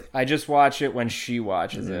I just watch it when she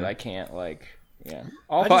watches it. I can't I'll I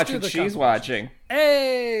just watch do what the she's watching.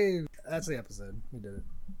 Hey, that's the episode. We did it.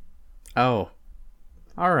 Oh.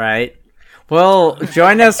 All right. Well,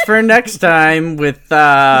 join us for next time with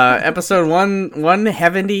episode one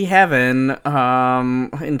Heavenly Heaven,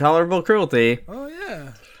 Intolerable Cruelty. Oh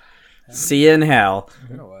yeah. See you in hell. It's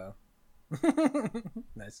been a while.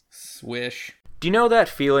 Nice. Swish. Do you know that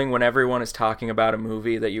feeling when everyone is talking about a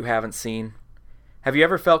movie that you haven't seen? Have you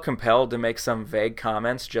ever felt compelled to make some vague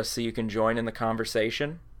comments just so you can join in the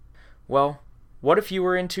conversation? Well, what if you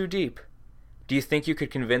were in too deep? Do you think you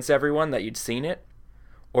could convince everyone that you'd seen it?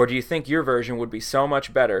 Or do you think your version would be so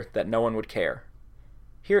much better that no one would care?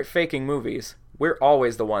 Here at Faking Movies, we're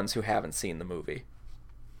always the ones who haven't seen the movie.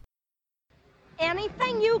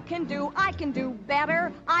 Anything you can do, I can do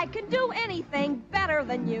better. I can do anything better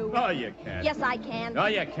than you. Oh, you can. Yes, I can. No,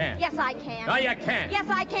 you can't. Yes, I can. No, you can't. Yes,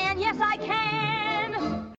 I can. Yes, I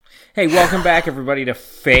can. Hey, welcome back, everybody, to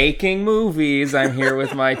Faking Movies. I'm here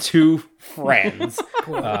with my two friends.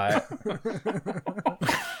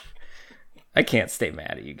 I can't stay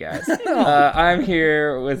mad at you guys. I'm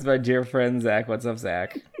here with my dear friend, Zach. What's up,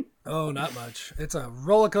 Zach? Oh, not much. It's a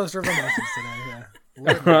roller coaster of emotions today.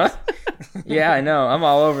 Yeah. Yeah, I know. I'm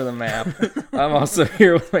all over the map. I'm also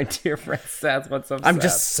here with my dear friend, Seth. What's up, Seth? I'm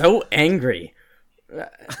just so angry.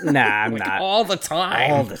 Nah, I'm like not. all the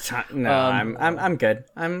time. All the time. No, I'm good.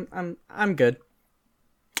 I'm good.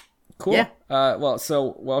 Cool. Yeah.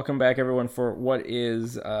 So welcome back, everyone, for what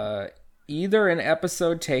is either an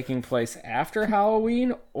episode taking place after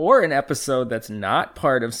Halloween or an episode that's not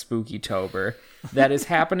part of Spookytober that is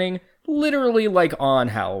happening literally like on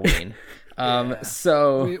Halloween.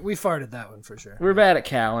 So we farted that one for sure. we're bad at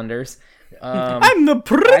calendars. I'm the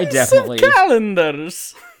prince definitely- of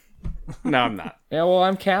calendars. No, I'm not. Yeah, well,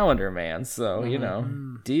 I'm calendar man, so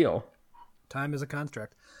deal. Time is a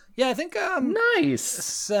construct. Yeah, I think Nice.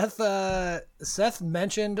 Seth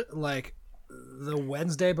mentioned like the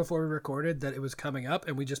Wednesday before we recorded that it was coming up,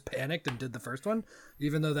 and we just panicked and did the first one,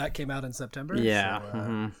 even though that came out in September. Yeah.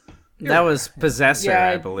 So, That was Possessor, Yeah,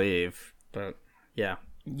 I believe. But yeah.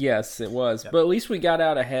 Yes, it was. But at least we got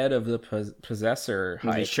out ahead of the Possessor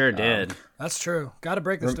hype. We sure did. that's true. Got to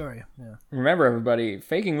break the story. Yeah. Remember, everybody,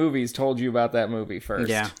 Faking Movies told you about that movie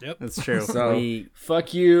first. Yeah, Yep. that's true. So,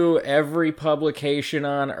 fuck you, every publication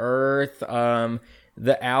on Earth,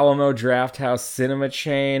 the Alamo Drafthouse cinema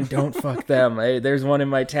chain, don't fuck them. Hey, there's one in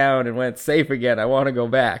my town and went safe again. I want to go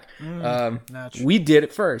back. Natch. We did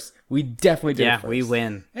it first. We definitely did it Yeah, first. we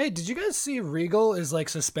win. Hey, did you guys see Regal is like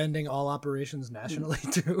suspending all operations nationally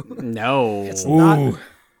too? No. It's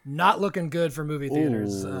not looking good for movie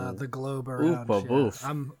theaters. The globe around. Oof, Yeah. oof.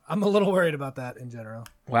 I'm a little worried about that in general.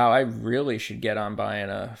 Wow, I really should get on buying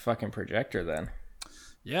a fucking projector then.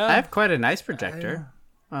 Yeah. I have quite a nice projector.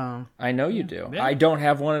 I know you do. Yeah. I don't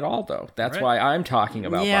have one at all, though. That's Right. why I'm talking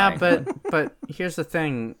about Yeah, buying. but here's the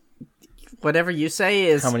thing. Whatever you say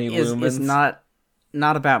is How many is lumens?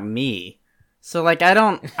 not about me. So like I'm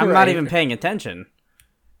not Right. even paying attention.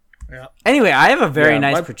 Yeah. Anyway, I have a very Yeah,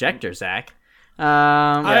 nice my- projector, Zach.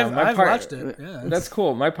 I've my part- watched it. Yeah, That's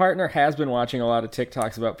cool. My partner has been watching a lot of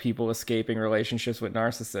TikToks about people escaping relationships with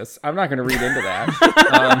narcissists. I'm not going to read into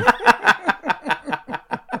that.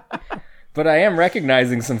 But I am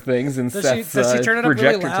recognizing some things in Does Seth's she turn it up really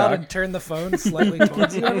projector loud talk. and turn the phone slightly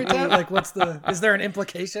towards you every time? Like, is there an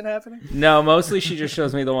implication happening? No, mostly she just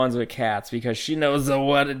shows me the ones with cats because she knows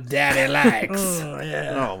what a daddy likes. Oh,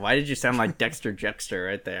 yeah. Oh, why did you sound like Dexter Jettster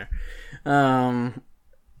right there?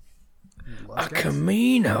 A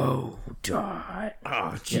Camino dot.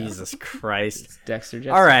 Oh, Jesus Christ. Dexter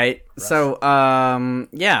Jettster. All right. So,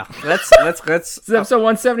 yeah, let's This is episode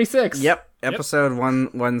 176. Yep, episode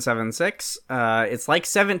 176. It's like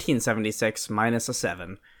 1776 minus a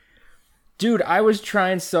 7. Dude, I was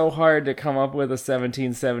trying so hard to come up with a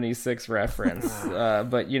 1776 reference.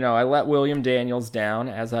 But, I let William Daniels down,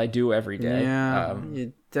 as I do every day. Yeah,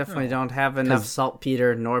 you definitely don't have enough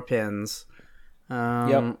saltpeter nor pins.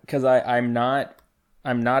 Yep, because I'm not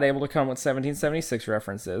able to come with 1776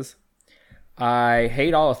 references. I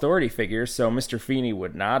hate all authority figures, so Mr. Feeney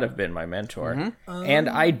would not have been my mentor. And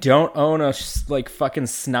I don't own a fucking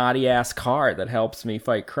snotty ass car that helps me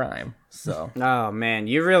fight crime. So Oh man,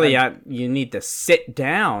 you really you need to sit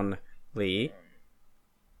down, Lee.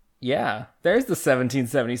 yeah, there's the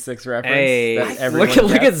 1776 reference. Hey, that everyone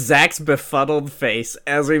look at gets. Zach's befuddled face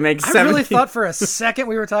as we make I 17. really thought for a second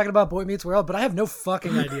we were talking about Boy Meets World, but I have no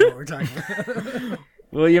fucking idea what we're talking about.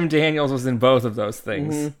 William Daniels was in both of those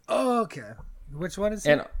things. Oh, okay. Which one is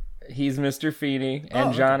he? And he's Mr. Feeney and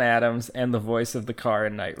okay. John Adams and the voice of the car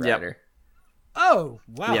in Knight Yep. Rider. Oh,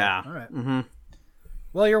 wow. Yeah. All right. Mm-hmm.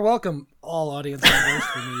 Well, you're welcome, all audience members,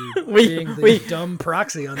 for me being the we- dumb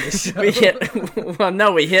proxy on this show. We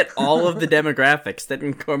hit all of the demographics that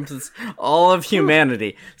encompass all of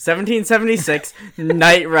humanity. 1776,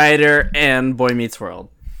 Knight Rider, and Boy Meets World.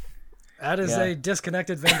 That is a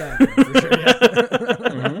disconnected Venn diagram, for sure.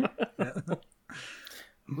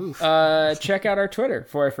 Yeah. Check out our Twitter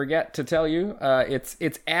before I forget to tell you. It's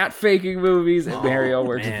at Faking Movies. And Mario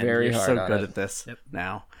works very you're hard so on good it. at this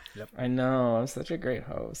now. I know. I'm such a great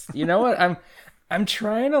host. You know what? I'm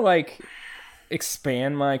trying to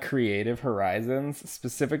expand my creative horizons.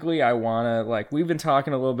 Specifically, I want to we've been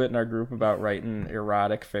talking a little bit in our group about writing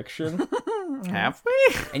erotic fiction. Have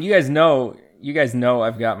we? And you guys know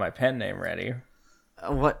I've got my pen name ready.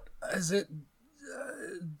 What? Is it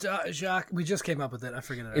Jacques? We just came up with it. I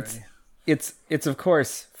forget it already. It's of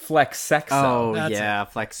course Flexexo. Oh, That's yeah,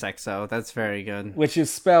 Flexexo. That's very good. Which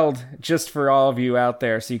is spelled, just for all of you out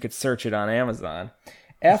there so you could search it on Amazon,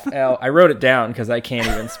 FL. I wrote it down because I can't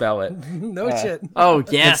even spell it. No shit. Oh,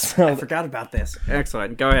 yes. It's spelled- I forgot about this.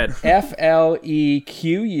 Excellent. Go ahead. FLEQUES,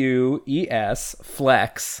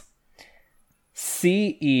 Flex.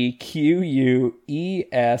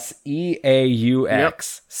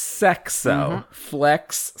 CEQUESEAUX, Sexo.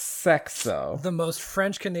 Flex Sexo. The most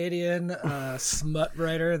French Canadian smut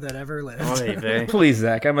writer that ever lived. Oy vey. Please,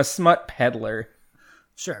 Zach, I'm a smut peddler.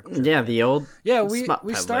 Sure. Yeah, the old Yeah, we smut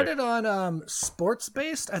peddler. started on sports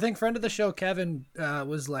based. I think friend of the show Kevin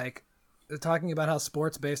was talking about how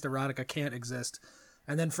sports based erotica can't exist,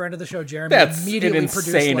 and then friend of the show Jeremy That's an immediately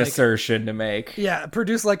insane produced assertion to make.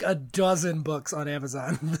 produced a dozen books on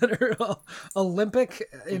Amazon that are all Olympic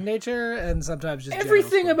in nature and sometimes just general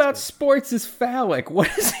Everything sports, about sports is phallic.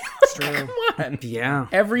 What is true. Come on. Yeah.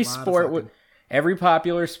 Every lot of sport fucking- every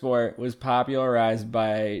popular sport was popularized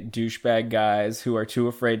by douchebag guys who are too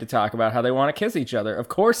afraid to talk about how they want to kiss each other. Of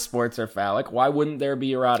course sports are phallic. Why wouldn't there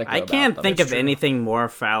be erotica I about can't them? think of anything more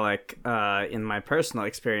phallic in my personal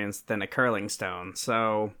experience than a curling stone.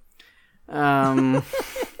 So,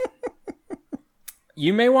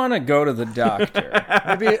 You may want to go to the doctor.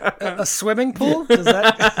 Maybe a swimming pool? Is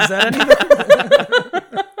that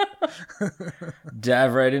anything?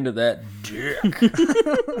 Dive right into that dick.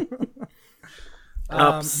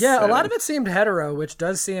 Yeah, a lot of it seemed hetero, which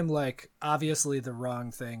does seem like obviously the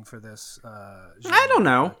wrong thing for this. I don't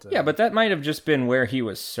know. Yeah, but that might have just been where he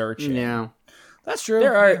was searching. Yeah. That's true.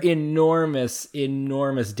 There are enormous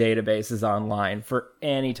databases online for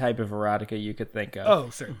any type of erotica you could think of. Oh,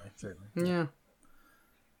 certainly. Yeah.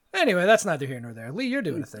 Anyway, that's neither here nor there. Lee, you're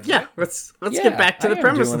doing a thing. Yeah. right? Let's Yeah, get back to I the am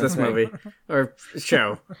premise doing of this a thing. movie or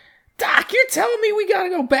show. Doc, you're telling me we gotta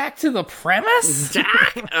go back to the premise?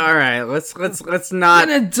 Jack. All right. Let's not.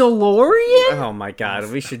 In a DeLorean? Oh my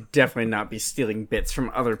God. We should definitely not be stealing bits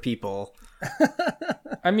from other people.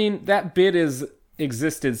 I mean, that bit is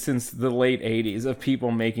existed since the late 80s of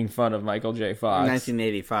people making fun of Michael J. Fox.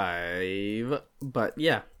 1985. But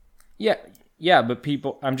yeah. Yeah, but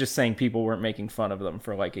I'm just saying people weren't making fun of them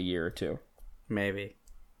for a year or two. Maybe.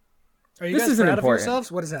 Are you This guys isn't proud important. of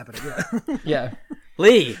yourselves? What is happening? Yeah. Yeah.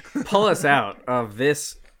 Lee, pull us out of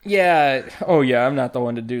this. Yeah. Oh, yeah, I'm not the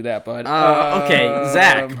one to do that, bud. Okay,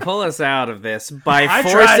 Zach, pull us out of this by I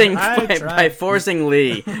forcing tried. by forcing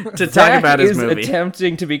Lee to talk Zach about his is movie.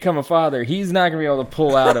 attempting to become a father. He's not going to be able to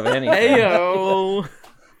pull out of anything. Heyo.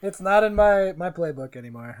 It's not in my playbook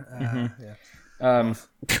anymore. Yeah.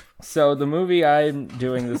 So the movie I'm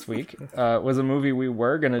doing this week was a movie we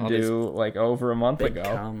were gonna do over a month ago,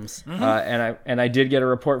 Comes. and I did get a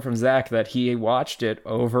report from Zach that he watched it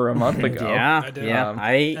over a month ago. Yeah, I did. yeah.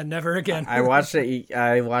 And never again. I watched it.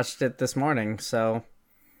 I watched it this morning. So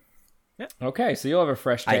Okay, so you'll have a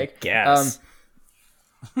fresh I take. guess.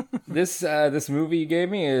 This movie you gave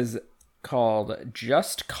me is called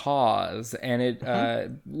Just Cause, and it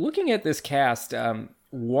looking at this cast,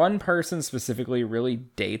 one person specifically really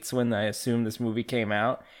dates when I assume this movie came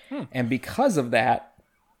out, and because of that,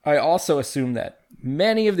 I also assume that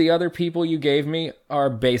many of the other people you gave me are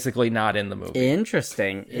basically not in the movie.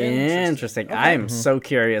 Interesting. I am so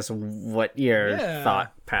curious what your Yeah.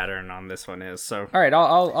 thought pattern on this one is. So All right,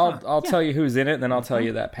 I'll tell you who's in it, and then I'll tell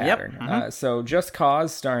you that pattern. So, Just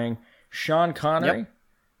Cause, starring Sean Connery,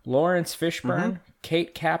 Lawrence Fishburne,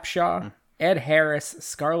 Kate Capshaw, Ed Harris,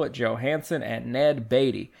 Scarlett Johansson, and Ned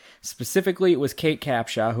Beatty. Specifically, it was Kate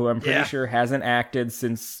Capshaw, who I'm pretty sure hasn't acted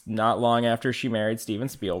since not long after she married Steven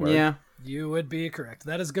Spielberg. yeah, You would be correct.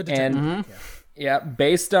 That is good to And take. yeah,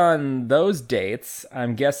 based on those dates,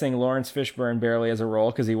 I'm guessing Lawrence Fishburne barely has a role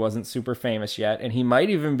because he wasn't super famous yet, and he might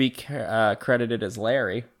even be credited as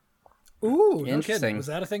Larry. Ooh, no Interesting. kidding. Was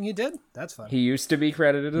that a thing he did? That's fun. He used to be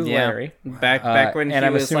credited as yeah. Larry. Back when and he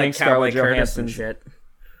I'm was assuming like Cowboy Scarlett Curtis and Johansson- shit.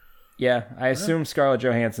 Yeah, I assume Scarlett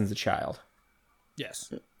Johansson's a child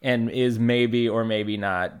Yes. and is maybe or maybe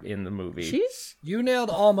not in the movie. She's You nailed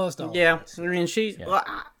almost all. yeah. Of it. I mean, well,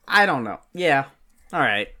 I don't know. Yeah. All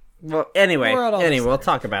right. Well, anyway, We're on all the we'll same.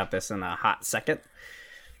 talk about this in a hot second.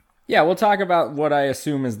 Yeah, we'll talk about what I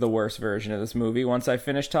assume is the worst version of this movie once I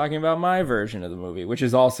finish talking about my version of the movie, which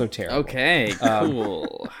is also terrible. Okay.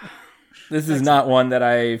 Cool. This is not one that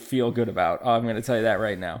I feel good about. I'm going to tell you that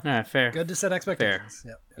right now. All right. Fair. Good to set expectations.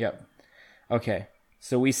 Yep. Yep. Okay.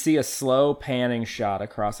 So we see a slow panning shot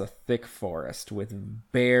across a thick forest with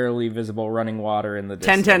barely visible running water in the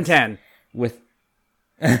 10, distance. 10, 10. With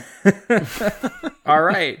All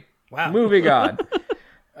right. Wow. Moving on.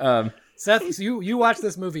 Seth, you watched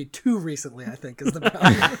this movie too recently, I think, is the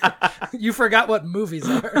problem. You forgot what movies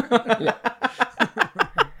are.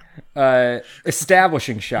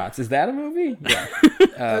 Establishing shots. Is that a movie? Yeah.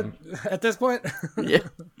 At this point, Yeah.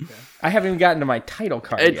 I haven't even gotten to my title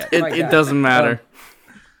card It, yet. it, My it God. doesn't matter.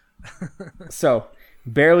 So,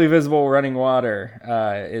 barely visible running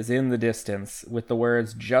water is in the distance with the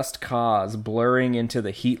words "Just Cause" blurring into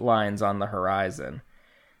the heat lines on the horizon.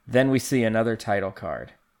 Then we see another title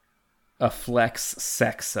card. A Flex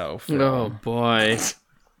Sexo film. Oh boy.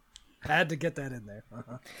 had to get that in there.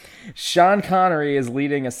 Uh-huh. Sean Connery is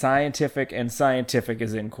leading a scientific, and scientific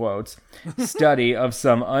is in quotes, study of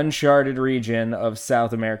some uncharted region of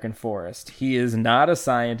South American forest. He is not a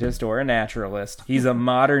scientist or a naturalist. He's a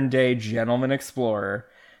modern-day gentleman explorer,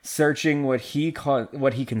 searching what he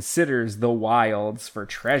considers the wilds for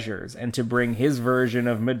treasures, and to bring his version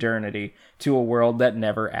of modernity to a world that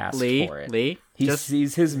never asked for it. He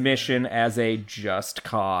sees his mission as a just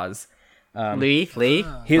cause. Lee,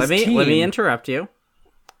 His let team, me interrupt you.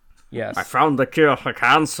 Yes. I found the cure for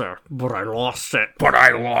cancer, but I lost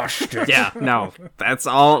it. Yeah, no, that's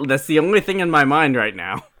all. That's the only thing in my mind right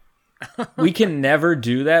now. We can never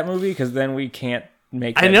do that movie because then we can't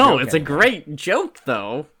make that I know, joke it's a anymore. great joke,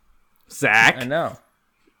 though. Zach. I know.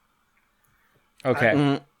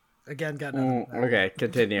 Okay. Again, got nothing. Okay,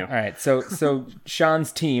 continue. All right. So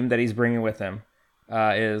Sean's team that he's bringing with him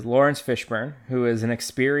is Lawrence Fishburne, who is an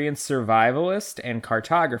experienced survivalist and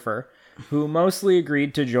cartographer who mostly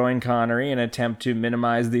agreed to join Connery in an attempt to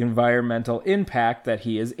minimize the environmental impact that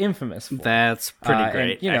he is infamous for. That's pretty and,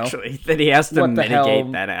 great, you know, actually. That he has to what the hell-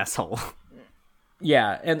 mitigate that asshole.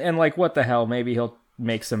 Yeah, and like, what the hell? Maybe he'll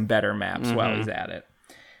make some better maps while he's at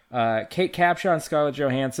it. Kate Capshaw and Scarlett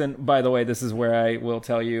Johansson. By the way, this is where I will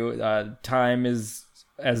tell you, time is,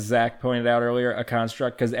 as Zach pointed out earlier, a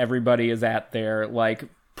construct because everybody is at their like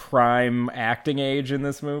prime acting age in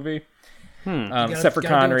this movie, except for gotta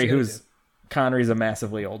do what Connery, you gotta who's Connery's a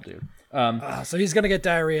massively old dude. So he's gonna get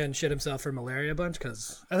diarrhea and shit himself for malaria a bunch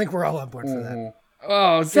because I think we're all on board for that.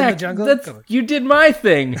 Oh, Zach, jungle? that's, Come on. you did my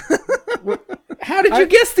thing. How did you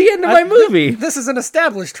guess the end of my movie? This is an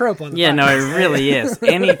established trope on the Yeah, no, podcast. it really is.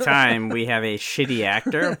 Anytime we have a shitty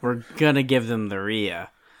actor, we're gonna give them the Rhea.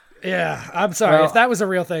 Yeah, I'm sorry. Well- if that was a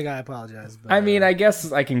real thing, I apologize. But, I mean, I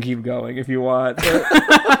guess I can keep going if you want. but-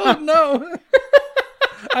 oh, no.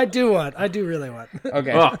 I do really want.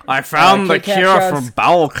 Okay. Oh, I found the Kit Kat cure shots. for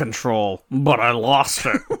bowel control, but I lost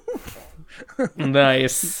it.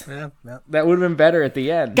 Nice. Yeah, yeah. That would have been better at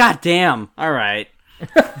the end. God damn. All right.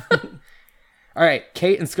 All right,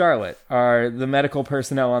 Kate and Scarlett are the medical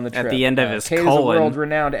personnel on the trip. At the end of his Kate is colon. a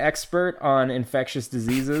world-renowned expert on infectious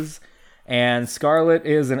diseases, and Scarlett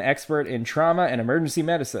is an expert in trauma and emergency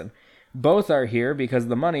medicine. Both are here because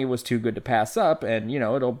the money was too good to pass up, and, you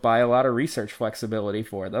know, it'll buy a lot of research flexibility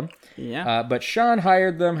for them. Yeah. But Sean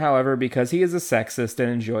hired them, however, because he is a sexist and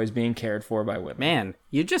enjoys being cared for by women. Man,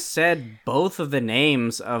 you just said both of the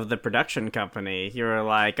names of the production company. You were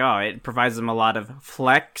like, oh, it provides them a lot of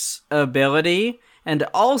flexibility, and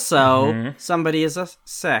also somebody is a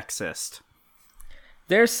sexist.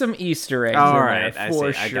 There's some Easter eggs All in right, there, I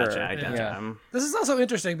for see. I sure. gotcha. Yeah. This is also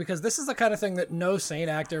interesting because this is the kind of thing that no sane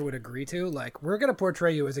actor would agree to. Like, we're going to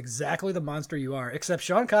portray you as exactly the monster you are, except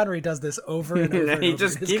Sean Connery does this over and over and He over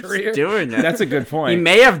just in his keeps career. doing it. That's a good He point.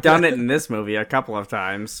 may have done it in this movie a couple of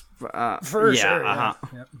times. For yeah, sure. uh-huh.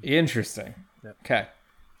 Yeah. Interesting. Okay.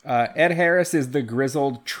 Ed Harris is the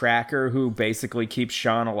grizzled tracker who basically keeps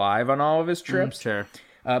Sean alive on all of his trips. Sure.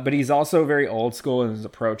 But he's also very old school in his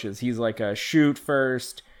approaches. He's like a shoot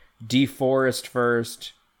first, deforest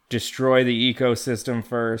first, destroy the ecosystem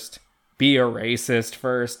first, be a racist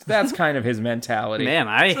first. That's kind of his mentality. Man,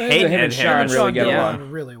 I hate him Ed and Sean Harris. really get Yeah.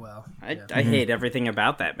 along. Really well. I hate everything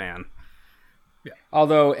about that man.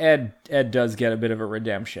 Although Ed does get a bit of a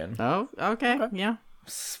redemption. Oh, okay. Yeah.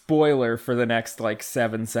 Spoiler for the next like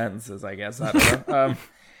 7 sentences, I guess. I don't know.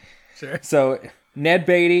 Sure. So Ned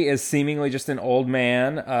Beatty is seemingly just an old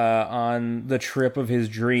man on the trip of his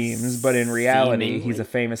dreams, but in reality, he's a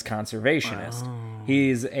famous conservationist.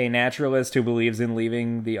 He's a naturalist who believes in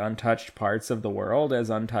leaving the untouched parts of the world as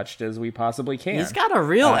untouched as we possibly can. He's got a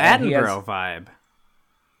real Attenborough vibe.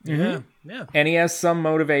 Yeah. And he has some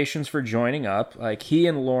motivations for joining up. Like, he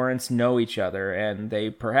and Lawrence know each other, and they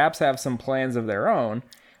perhaps have some plans of their own.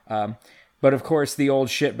 But, of course, the old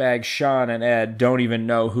shitbags Sean and Ed don't even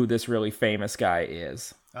know who this really famous guy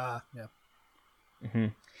is. Yeah.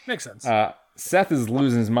 Makes sense. Seth is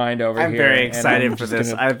losing his mind over I'm here. very and excited I'm for just this.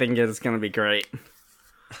 gonna- I think it's going to be great.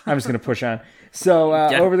 I'm just going to push on. So,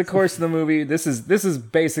 Yeah. over the course of the movie, this is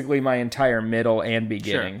basically my entire middle and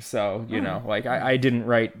beginning. Sure. So, you know, like, I didn't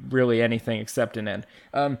write really anything except an end.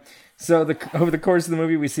 So over the course of the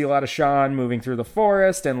movie, we see a lot of Sean moving through the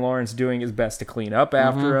forest and Lawrence doing his best to clean up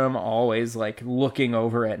after him, always like looking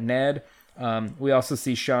over at Ned. We also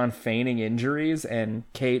see Sean feigning injuries and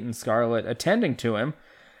Kate and Scarlett attending to him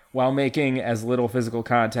while making as little physical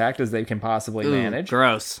contact as they can possibly manage.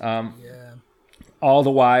 Gross. All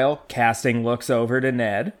the while, casting looks over to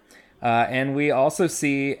Ned. And we also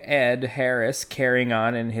see Ed Harris carrying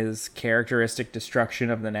on in his characteristic destruction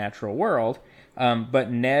of the natural world.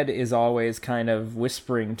 But Ned is always kind of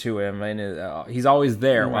whispering to him, and he's always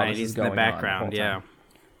there while this he's is going in the background, on the whole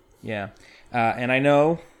yeah. time. Yeah. And I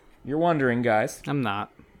know you're wondering, guys, I'm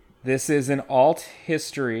not. this is an alt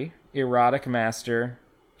history erotic master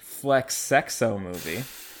flex sexo movie.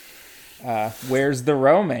 Where's the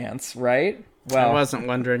romance, right? Well, I wasn't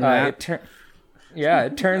wondering that.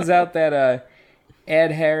 it turns out that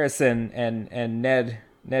Ed Harris and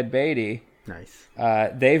Ned Beatty, Nice.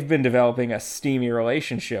 they've been developing a steamy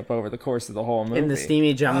relationship over the course of the whole movie. In the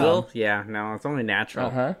steamy jungle? Yeah, no, it's only natural.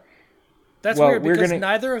 Uh-huh. That's well, weird we're because gonna-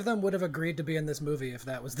 neither of them would have agreed to be in this movie if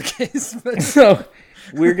that was the case. But So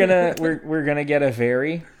we're gonna get a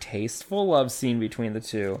very tasteful love scene between the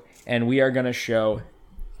two, and we are gonna show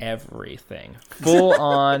everything, full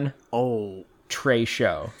on Trey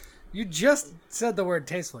show. you just said the word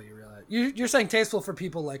tasteful. You realize you're saying tasteful for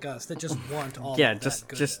people like us that just want all. Yeah, of that just-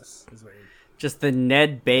 goodness, is what you're- Just the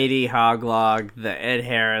Ned Beatty hoglog, the Ed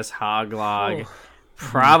Harris hoglog,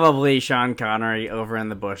 probably Sean Connery over in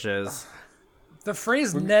the bushes. The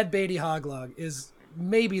phrase Ned Beatty hoglog is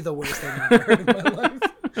maybe the worst thing I've ever heard in my life.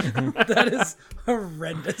 That is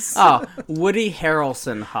horrendous. Oh, Woody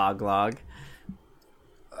Harrelson hoglog.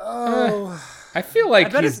 I feel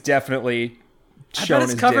like bet he's it's- definitely I shown bet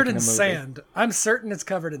it's his covered dick in the movie. sand. I'm certain it's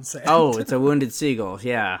covered in sand. Oh, it's a wounded seagull.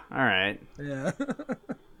 Yeah, all right. yeah.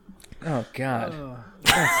 Oh God,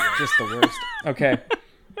 that's just the worst.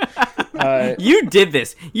 Okay. You did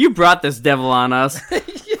this. You brought this devil on us.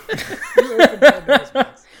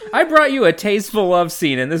 I brought you a tasteful love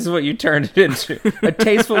scene, and this is what you turned it into. A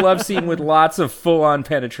tasteful love scene with lots of full-on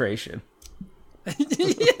penetration.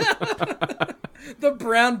 The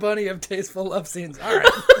brown bunny of tasteful love scenes. All right.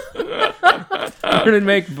 We're going to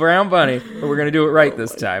make Brown Bunny, but we're going to do it right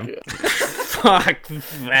this time. Fuck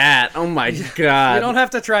that. Oh my god. You don't have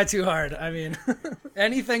to try too hard. I mean,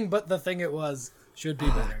 anything but the thing it was should be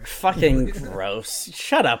better. Fucking gross.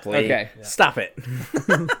 Shut up, Lee. Okay. Stop it.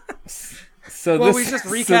 So Well, this, we just so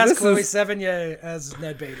recast this Chloe is Sevigny as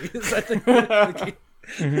Ned Beatty. Is, I think the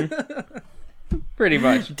key. pretty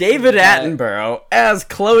much. David Attenborough as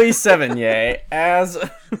Chloe Sevigny as...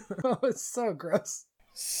 Oh, it's so gross.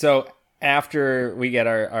 So after we get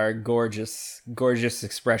our gorgeous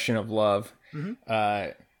expression of love,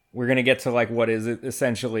 we're gonna get to like what is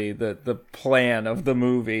essentially the plan of the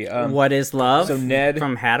movie. What is love? So Ned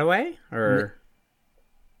From Hathaway? Or...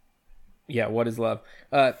 Yeah, what is love?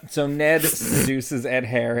 So Ned seduces Ed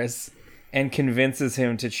Harris and convinces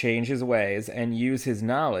him to change his ways and use his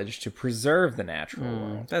knowledge to preserve the natural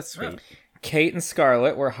world. That's sweet. Kate and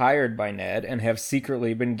Scarlett were hired by Ned and have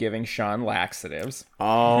secretly been giving Sean laxatives.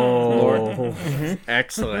 Oh,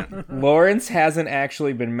 excellent. Lawrence hasn't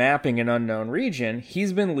actually been mapping an unknown region.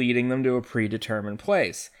 He's been leading them to a predetermined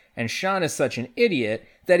place. And Sean is such an idiot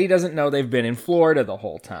that he doesn't know they've been in Florida the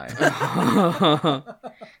whole time.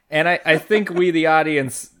 And I think we, the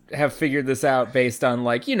audience, have figured this out based on,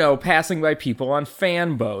 like, you know, passing by people on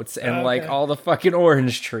fan boats and, like, all the fucking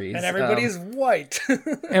orange trees. And everybody's white.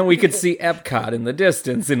 And we could see Epcot in the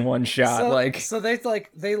distance in one shot. So they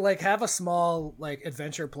have a small like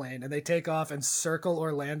adventure plane and they take off and circle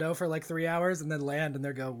Orlando for like 3 hours and then land and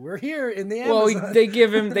they go, we're here in the Amazon. Well, they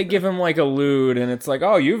give him like a lewd, and it's like,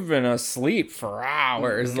 oh, you've been asleep for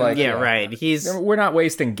hours. Like, Yeah, right. He's... We're not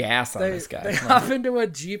wasting gas on They this guy. hop into a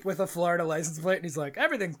Jeep with a Florida license plate and he's like,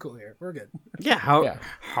 everything's cool here. We're good. Yeah, how Yeah.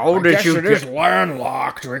 how did you it is get...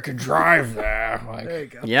 landlocked. We could drive there. Like, There you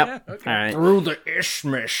go. Yep. Yeah, okay. All right. through the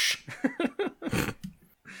isthmus.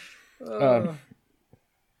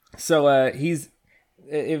 So he's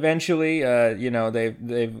eventually,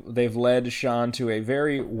 they've led Sean to a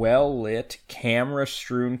very well lit, camera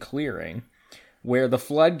strewn clearing, where the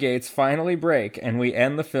floodgates finally break, and we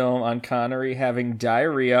end the film on Connery having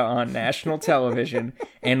diarrhea on national television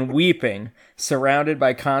and weeping, surrounded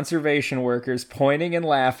by conservation workers pointing and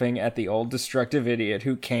laughing at the old destructive idiot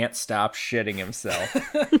who can't stop shitting himself.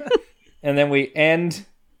 And then we end.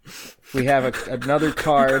 We have another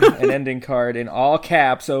card, an ending card in all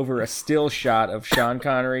caps over a still shot of Sean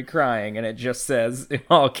Connery crying, and it just says in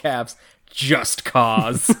all caps, "Just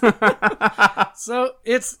cause." So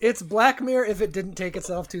it's Black Mirror if it didn't take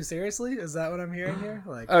itself too seriously. Is that what I'm hearing here?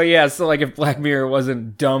 Like, Oh yeah, so like if Black Mirror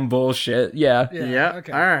wasn't dumb bullshit, yeah. Yeah.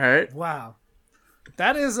 Okay. All right. Wow.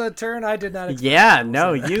 That is a turn I did not expect. Yeah.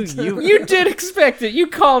 No. You. You did expect it. You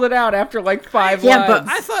called it out after like 5 Yeah, lines. but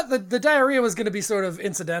I thought the diarrhea was going to be sort of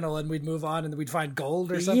incidental, and we'd move on, and we'd find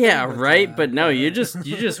gold or something. Yeah. but, Right. But no. You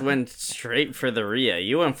just went straight for the Rhea.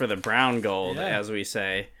 You went for the brown gold, Yeah. as we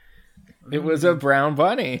say. It was a brown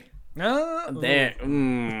bunny. There.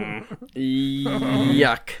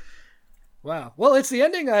 Yuck. Wow. Well, it's the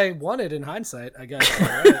ending I wanted in hindsight, I guess. All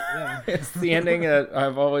right, yeah. It's the ending that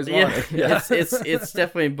I've always Yeah, wanted. Yeah. it's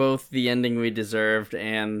definitely both the ending we deserved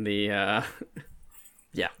and the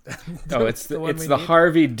yeah. Oh, it's the the, one it's we the need.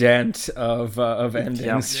 Harvey Dent of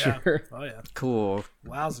endings. Yeah. Sure. Oh yeah. Cool.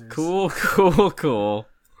 Wowzers. Cool.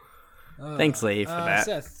 Thanks, Lee, for that.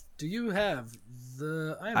 Seth, do you have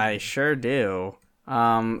the? I sure do.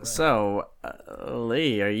 So,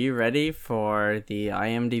 Lee, are you ready for the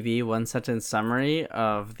IMDb one-sentence summary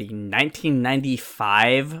of the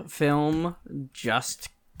 1995 film Just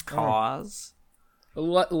Cause?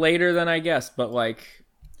 Later than I guessed, but like,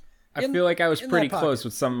 I feel like I was in pretty that pocket. close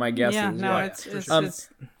with some of my guesses. Yeah, no, Yeah. it's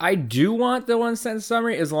I do want the one sentence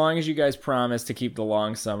summary as long as you guys promise to keep the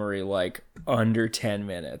long summary like under 10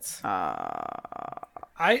 minutes.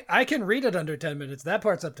 I can read it under 10 minutes. That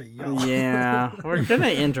part's up to y'all. yeah, we're gonna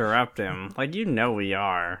interrupt him. Like, you know we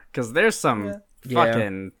are. Because there's some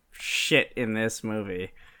fucking shit in this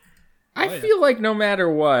movie. I feel like no matter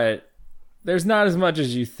what, there's not as much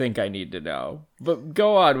as you think I need to know. But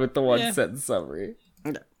go on with the one sentence summary.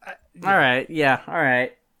 Alright,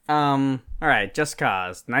 alright, Just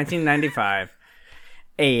Cause, 1995.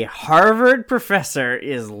 A Harvard professor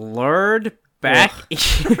is lured back...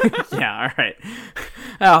 yeah, alright.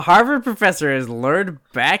 A Harvard professor is lured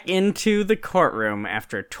back into the courtroom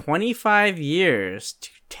after 25 years to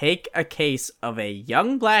take a case of a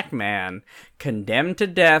young black man condemned to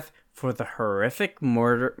death for the horrific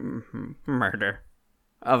murder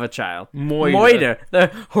of a child. Moida.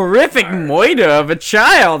 The horrific moida of a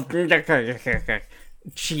child.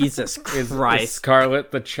 Jesus Is Christ. Scarlett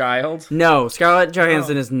the child? No, Scarlett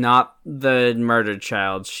Johansson is not the murdered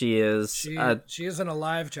child. She is She is an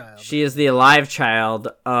alive child. she is the alive child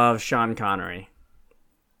of Sean Connery.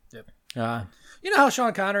 You know how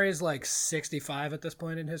Sean Connery is like 65 at this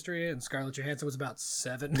point in history, and Scarlett Johansson was about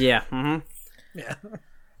 7? Yeah. Mm-hmm. Yeah.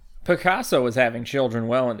 Picasso was having children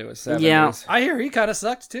well into his 70s. Yeah. I hear he kind of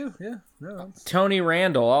sucked too. Yeah. No. it's- Tony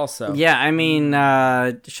Randall also. Yeah, I mean,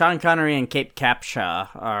 Sean Connery and Kate Capshaw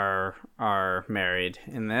are married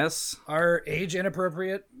in this. Our age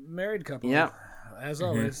inappropriate married couple. Yep. As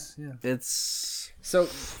always. Yeah. It's So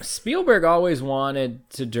Spielberg always wanted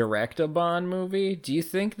to direct a Bond movie. Do you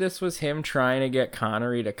think this was him trying to get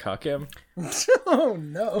Connery to cuck him? Oh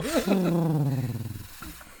no.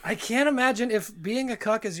 I can't imagine if being a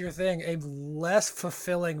cuck is your thing, a less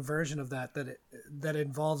fulfilling version of that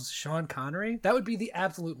involves Sean Connery. That would be the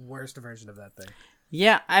absolute worst version of that thing.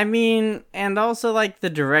 yeah, I mean, and also like the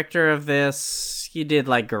director of this, he did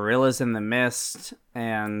like Gorillas in the Mist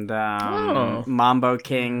and Mambo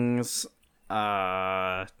Kings.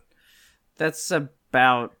 That's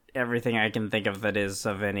about everything I can think of that is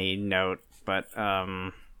of any note. But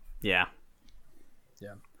yeah.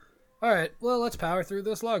 All right, well, let's power through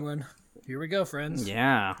this long one. Here we go, friends.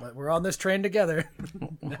 Yeah. We're on this train together.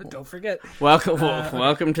 Don't forget.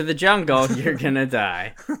 Welcome to the jungle. You're gonna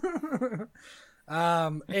die.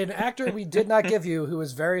 An actor we did not give you who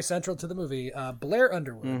was very central to the movie, Blair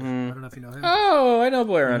Underwood. I don't know if you know him. Oh, I know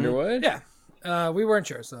Blair Underwood. Yeah. We weren't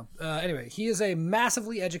sure, so. Anyway, he is a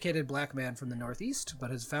massively educated black man from the Northeast, but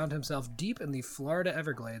has found himself deep in the Florida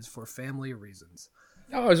Everglades for family reasons.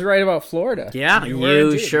 Oh, I was right about Florida. Yeah, You you, were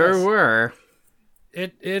indeed, sure yes. were.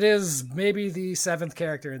 It is maybe the 7th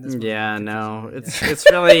character in this movie. Yeah, no, it's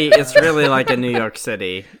really like a New York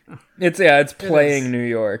City. It's playing New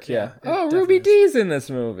York. Yeah. Oh, Ruby Dee's in this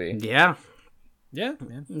movie. Yeah. Yeah,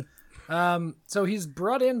 man. So he's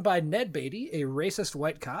brought in by Ned Beatty, a racist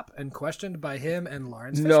white cop, and questioned by him and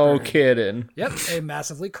Lawrence Fishburne. No kidding. Yep, a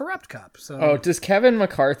massively corrupt cop. So Oh, does Kevin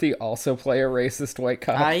McCarthy also play a racist white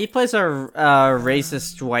cop? He plays a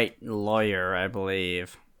racist white lawyer, I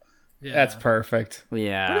believe. yeah. That's perfect.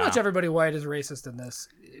 Yeah. Pretty much everybody white is racist in this.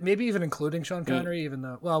 Maybe even including Sean Connery, even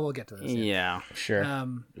though... Well, we'll get to this. Yeah. Sure.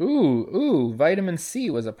 Um, Ooh, Vitamin C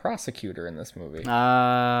was a prosecutor in this movie.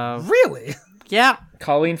 really? Yeah.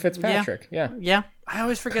 Colleen Fitzpatrick. Yeah. Yeah. I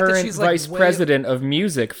always forget that Current she's like vice president of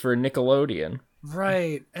music for Nickelodeon.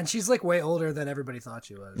 Right. And she's like way older than everybody thought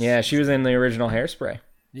she was. Yeah, she was in the original Hairspray.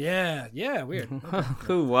 Yeah, weird.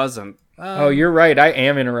 Who wasn't? Oh, you're right. I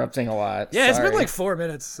am interrupting a lot. Yeah, it's been Sorry. like 4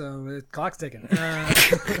 minutes, so the clock's ticking.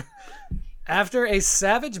 After a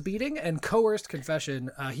savage beating and coerced confession,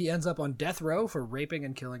 he ends up on death row for raping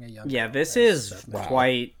and killing a young Yeah, girl. this is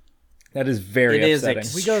quite. That is very It is upsetting.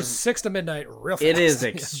 We go 6 to midnight real fast. It is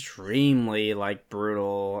extremely like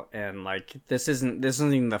brutal, and like this isn't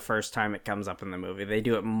even the first time it comes up in the movie. They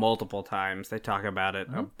do it multiple times. They talk about it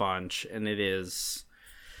a bunch, and it is,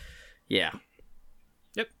 yeah.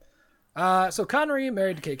 Yep. So Connery,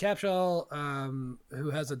 married to Kate Capshaw, who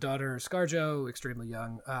has a daughter, ScarJo, extremely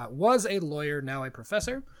young, was a lawyer, now a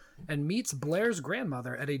professor, and meets Blair's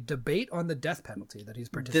grandmother at a debate on the death penalty that he's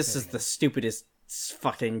participating This is in. the stupidest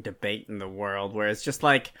fucking debate in the world, where it's just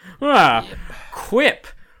like, quip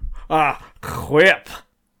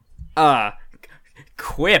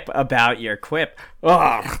about your quip.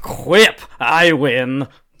 Quip, I win.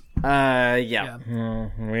 Yeah.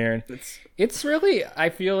 Weird. It's really, I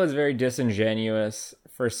feel, is very disingenuous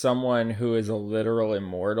for someone who is a literal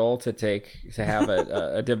immortal to have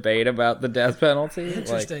a debate about the death penalty.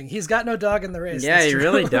 Interesting. He's got no dog in the race. Yeah, That's you true.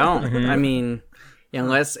 really don't. I mean,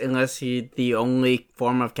 unless the only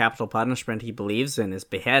form of capital punishment he believes in is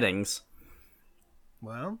beheadings.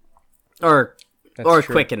 Well, Or true.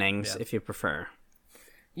 quickenings, if you prefer.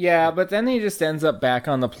 Yeah, but then he just ends up back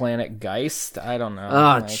on the planet Geist. I don't know.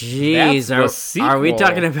 Oh, jeez. Are we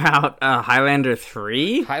talking about Highlander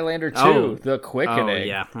 3? Highlander 2, Oh. the quickening? Oh,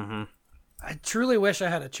 yeah. Mm-hmm. I truly wish I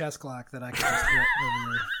had a chess clock that I could just hit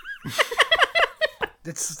over.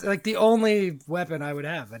 It's like the only weapon I would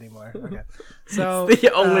have anymore. Okay. So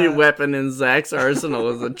The only weapon in Zach's arsenal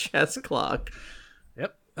is a chess clock.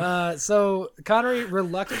 Yep. So Connery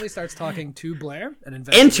reluctantly starts talking to Blair and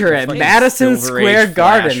investigates. Enter at fucking Madison Silver Square Age Flash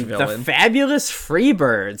Garden. villain. The fabulous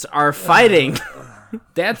Freebirds are fighting.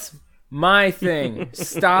 That's my thing.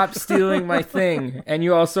 Stop stealing my thing. And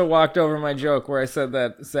you also walked over my joke where I said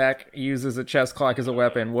that Zach uses a chess clock as a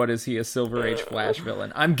weapon. What is he, a Silver Age Flash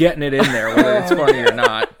villain? I'm getting it in there, whether it's funny or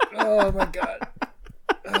not. Oh my god.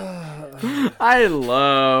 I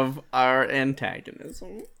love our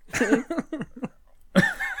antagonism.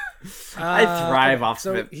 I thrive off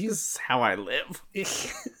so of it. he's- This is how I live.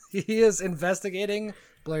 He is investigating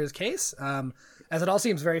Blair's case, as it all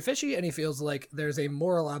seems very fishy, and he feels like there's a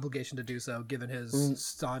moral obligation to do so, given his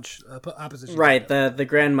staunch opposition. Right, the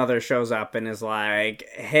grandmother shows up and is like,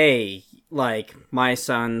 hey, like, my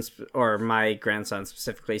sons, or my grandson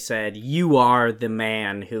specifically said, you are the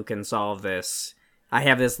man who can solve this. I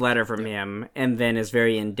have this letter from him, and then is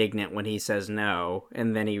very indignant when he says no,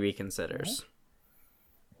 and then he reconsiders.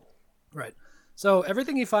 Right. So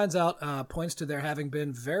everything he finds out points to there having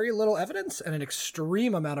been very little evidence and an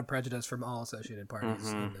extreme amount of prejudice from all associated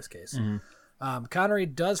parties in this case. Connery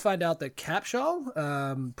does find out that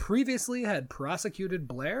Capshaw previously had prosecuted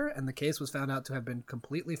Blair, and the case was found out to have been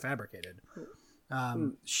completely fabricated.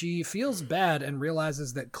 She feels bad and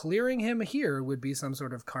realizes that clearing him here would be some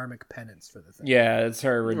sort of karmic penance for the thing. Yeah, it's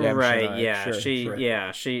her redemption. Right, arc,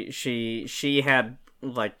 yeah, sure. she had,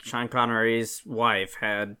 like, Sean Connery's wife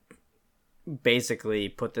had basically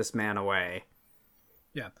put this man away.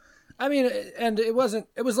 Yeah. I mean, and it was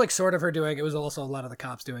like sort of her doing. It was also a lot of the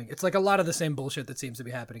cops doing. It's like a lot of the same bullshit that seems to be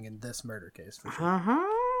happening in this murder case for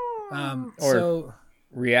sure. So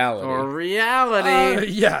Reality. Or reality.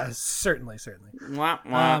 yeah, certainly. Wah,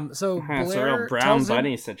 wah. So It's a Blair real Brown tells him,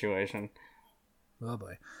 Bunny situation. oh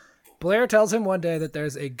boy, Blair tells him one day that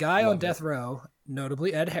there's a guy on death row,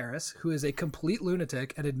 notably Ed Harris, who is a complete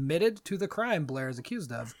lunatic and admitted to the crime Blair is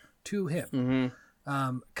accused of to him.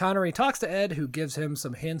 Connery talks to Ed, who gives him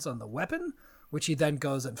some hints on the weapon, which he then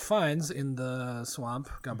goes and finds in the swamp.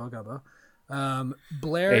 Gumbo.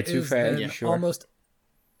 Blair is then almost...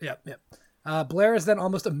 Yep. Blair is then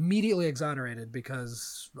almost immediately exonerated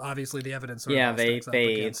because obviously the evidence. Sort of all stacks up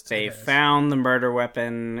against they Harris. found the murder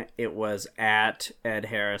weapon. It was at Ed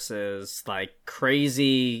Harris's like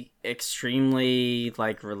crazy, extremely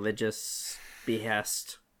like religious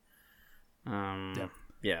behest.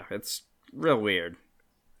 Yeah, it's real weird.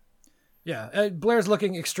 Yeah, Blair's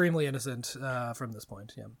looking extremely innocent from this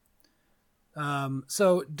point. Yeah.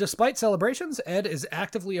 So, despite celebrations, Ed is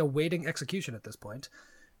actively awaiting execution at this point.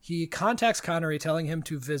 He contacts Connery, telling him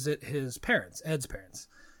to visit his parents, Ed's parents.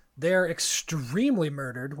 They're extremely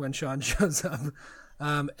murdered when Sean shows up.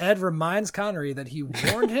 Ed reminds Connery that he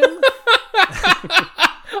warned him.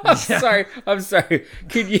 I'm sorry.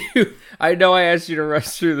 Could you? I know I asked you to rush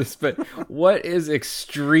through this, but what is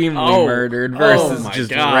extremely murdered versus my just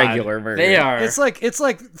God. regular murder? They are. It's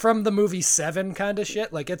like from the movie Seven kind of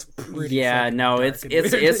shit. Like it's pretty. Yeah, fucking no, dark it's and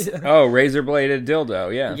it's weird. it's Oh, razor bladed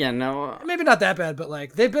dildo. Yeah. yeah, no. Maybe not that bad, but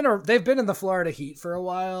like they've been in the Florida heat for a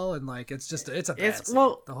while, and like it's a bad scene.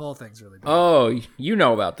 well- the whole thing's really bad. Oh, you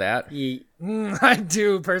know about that. I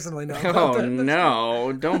do personally know. About Oh that.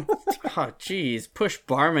 no! Don't. Oh jeez, push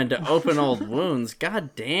barman to open old wounds.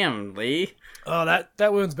 God damn, Lee. Oh,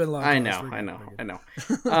 that wound's been long. I closed. know, We're I good.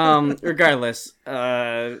 know. Regardless,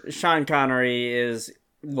 Sean Connery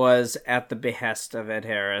was at the behest of Ed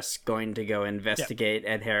Harris going to go investigate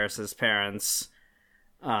Ed Harris's parents,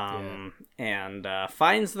 and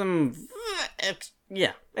finds them,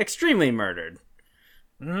 extremely murdered.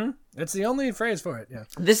 It's the only phrase for it. Yeah.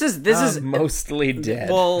 This is Mostly dead.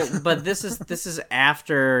 well, but this is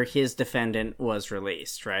after his defendant was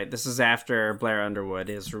released, right? This is after Blair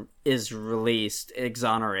Underwood is released,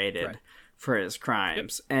 exonerated for his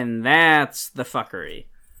crimes, and that's the fuckery.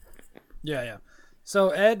 Yeah. So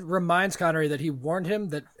Ed reminds Connery that he warned him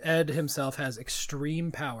that Ed himself has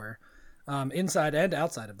extreme power, inside and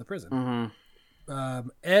outside of the prison.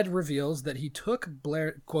 Ed reveals that he took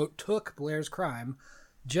Blair's crime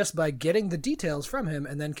just by getting the details from him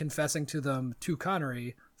and then confessing to them to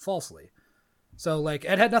Connery falsely. So like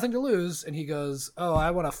Ed had nothing to lose, and he goes, "Oh,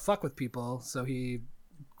 I want to fuck with people," so he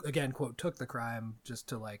again quote took the crime just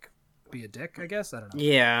to like be a dick, I guess. I don't know.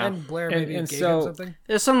 Yeah, And Blair maybe and gave so- him something.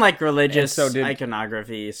 there's some like religious And so did-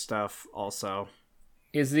 iconography stuff also.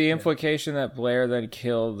 Is the implication that Blair then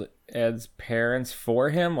killed Ed's parents for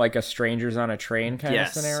him, like a strangers on a train kind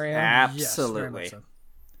Yes, of scenario? Yes, very absolutely. much so.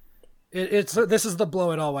 This is the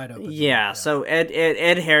blow it all wide open. Yeah, so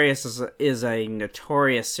Ed Harris is a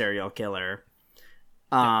notorious serial killer.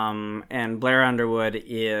 And Blair Underwood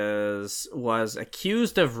was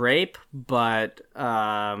accused of rape, but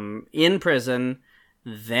in prison.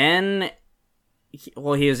 Then, he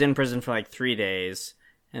was in prison for like 3 days,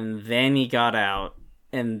 and then he got out,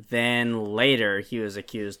 and then later he was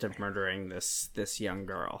accused of murdering this young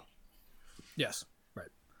girl. Yes, right.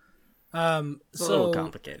 It's a little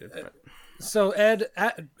complicated, but So Ed,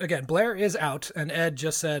 again, Blair is out, and Ed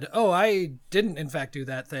just said, "Oh, I didn't in fact do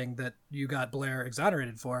that thing that you got Blair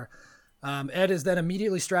exonerated for." Ed is then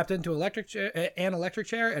immediately strapped into an electric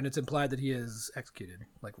chair, and it's implied that he is executed,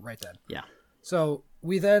 like right then. yeah. So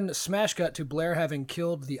we then smash cut to Blair having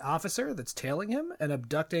killed the officer that's tailing him and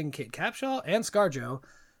abducting Kate Capshaw and ScarJo,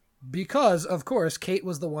 because, of course, Kate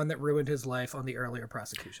was the one that ruined his life on the earlier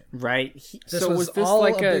prosecution. Right. This So was was this all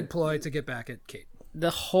like a a- big ploy to get back at Kate.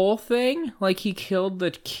 The whole thing? Like he killed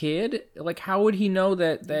the kid? Like how would he know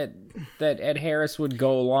that Ed Harris would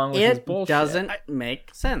go along with his It bullshit? doesn't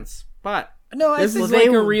make sense, but No, I This think is like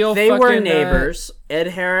a real they were fucking, neighbors. Ed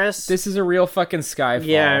Harris. This is a real fucking Skyfall.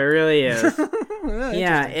 Yeah, it really is.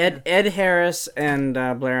 yeah, interesting. Ed Harris and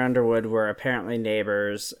Blair Underwood were apparently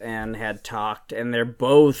neighbors and had talked, and they're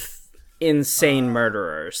both insane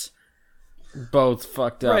murderers. Both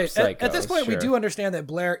fucked up right. psychos. At this point, we sure. do understand that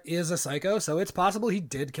Blair is a psycho, so it's possible he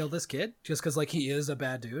did kill this kid just because, like, he is a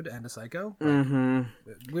bad dude and a psycho. Like,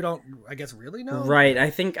 we don't, I guess, really know. Right. I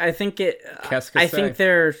think it. Qu'est-ce que I c'est? think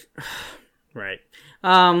they're right.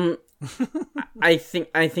 I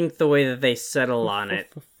think the way that they settle on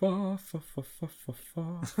it. All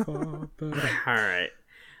right.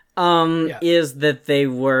 Yeah. Is that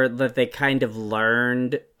they kind of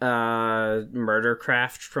learned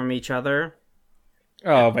murdercraft from each other.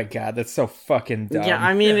 Oh my god, that's so fucking dumb. Yeah,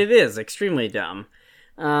 I mean, it is extremely dumb.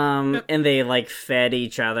 And they like fed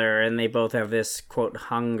each other, and they both have this quote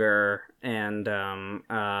hunger, and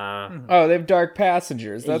Oh, they have dark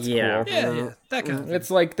passengers. That's Yeah. cool. Yeah, that kind of thing. It's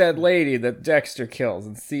like that lady that Dexter kills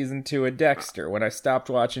in season 2 of Dexter. When I stopped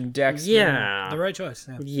watching Dexter, yeah, The right choice.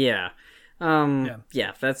 Yeah.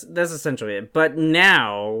 yeah. That's essentially it. But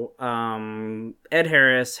now, Ed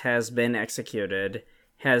Harris has been executed,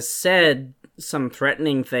 has said some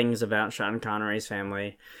threatening things about Sean Connery's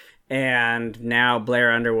family, And now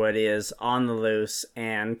Blair Underwood is on the loose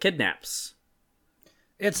and kidnaps.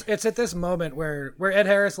 It's at this moment where Ed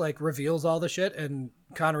Harris like reveals all the shit, and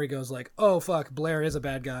Connery goes like, "Oh fuck, Blair is a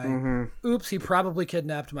bad guy. Oops, he probably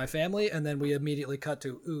kidnapped my family." And then we immediately cut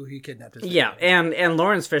to, "Ooh, he kidnapped his family." Yeah, and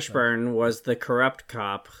Lawrence Fishburne was the corrupt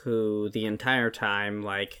cop who the entire time,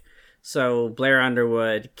 like, so Blair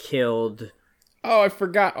Underwood killed. Oh, I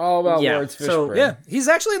forgot all about Lawrence Fishburne. So, Yeah, he's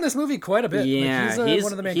actually in this movie quite a bit. Yeah, like, he's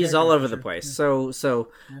one of the main he's all characters, over the place. So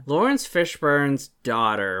Lawrence Fishburne's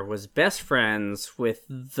daughter was best friends with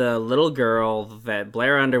the little girl that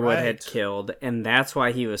Blair Underwood had Right. killed, and that's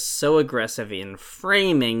why he was so aggressive in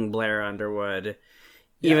framing Blair Underwood.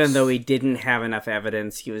 Even though he didn't have enough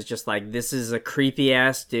evidence, he was just like, "This is a creepy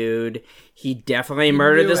ass dude. He definitely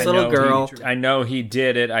murdered knew this it. little girl." I know he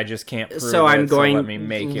did it. I just can't prove So it. I'm going let me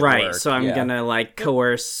make it right. work. So I'm Yeah. gonna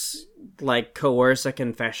coerce a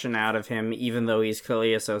confession out of him, even though he's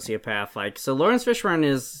clearly a sociopath. So Lawrence Fishburne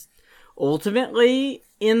is ultimately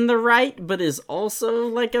in the right, but is also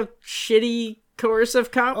like a shitty coercive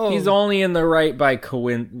cop. He's only in the right by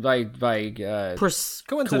Coincidence is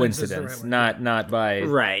the coincidence, right word. not by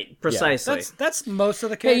right, precisely. That's most of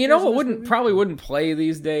the Hey, characters. you know in what this movie? probably wouldn't play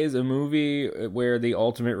these days? A movie where the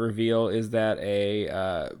ultimate reveal is that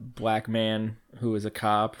a black man who is a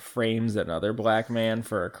cop frames another black man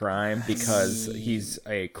for a crime because he's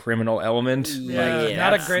a criminal element. Yeah, Like,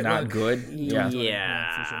 not a that's great not look. good. Yeah.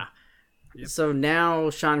 Yeah. for sure. So now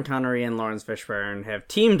Sean Connery and Lawrence Fishburne have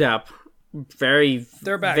teamed up very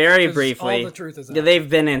They're back, very 'cause briefly. all the truth is out. They've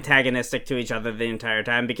been antagonistic to each other the entire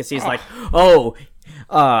time because he's like,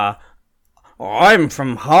 I'm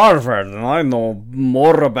from Harvard and I know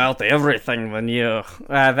more about everything than you.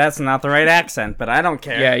 That's not the right accent, but I don't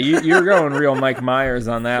care. Yeah, you're going real Mike Myers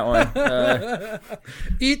on that one.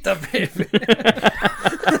 Eat the baby.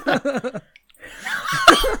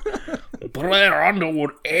 Blair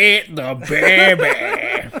Underwood ate the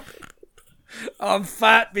baby. I'm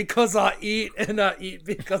fat because I eat, and I eat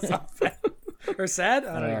because I'm fat. Or sad?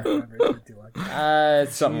 I don't even remember. It's been too long.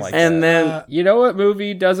 Something like that. And then You know what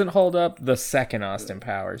movie doesn't hold up? The second Austin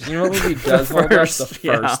Powers. You know what movie does hold up? The first,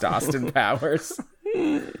 yeah. first Austin Powers.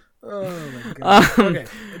 Oh my god. Okay.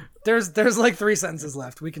 There's like 3 sentences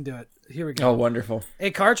left. We can do it. Here we go. Oh, wonderful.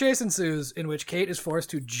 A car chase ensues in which Kate is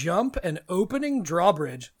forced to jump an opening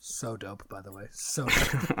drawbridge. So dope, by the way. So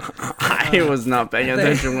dope. I was not paying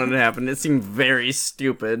attention when it happened. It seemed very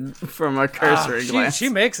stupid from a cursory glance. She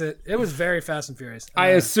makes it. It was very Fast and Furious. I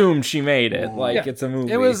assumed she made it. Like, Yeah. it's a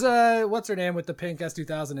movie. It was, what's her name with the pink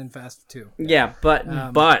S2000 in Fast 2. Yeah,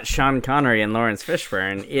 but Sean Connery and Lawrence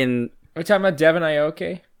Fishburne Are we talking about Devin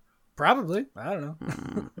Aoki? Probably. I don't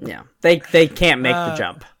know. yeah, they can't make the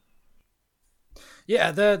jump.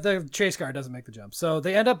 Yeah, the chase car doesn't make the jump. So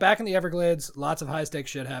they end up back in the Everglades. Lots of high stakes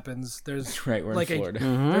shit happens. There's Right, we're like in Florida.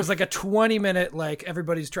 There's like a 20-minute like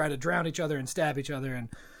everybody's trying to drown each other and stab each other, and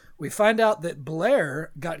we find out that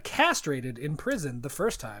Blair got castrated in prison the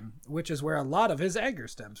first time, which is where a lot of his anger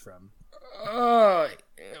stems from.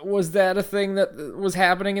 Was that a thing that was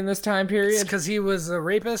happening in this time period? Because he was a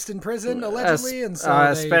rapist in prison allegedly, and so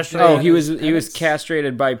especially- Oh, he was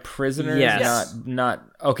castrated by prisoners. Yes. not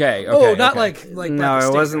okay. Oh, not okay. like No, by the it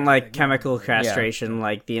state wasn't or like anything. chemical castration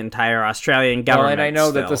like the entire Australian government. Well, and I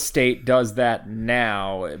know that the still. state does that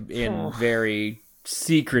now in very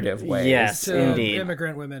secretive ways. Yes, To indeed.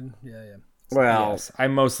 immigrant women. Yeah. Well, Yes. I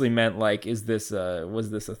mostly meant like, was this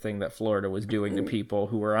a thing that Florida was doing to people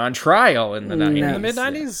who were on trial in the 90s? In the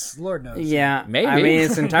mid-90s, Lord knows. yeah, Maybe. I mean,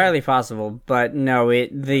 it's entirely possible, but no.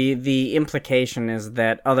 The implication is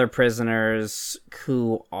that other prisoners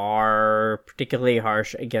who are particularly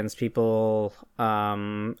harsh against people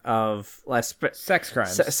of less Sex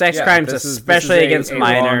crimes. sex Yeah, crimes, this is especially a against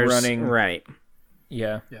minors, long-running- right?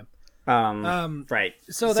 Yeah. Right.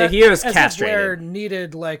 So he was as if castrated. Blair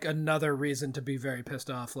needed like another reason to be very pissed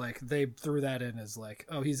off. Like they threw that in as like,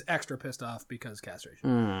 oh, he's extra pissed off because castration.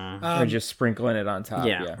 Or just sprinkling it on top.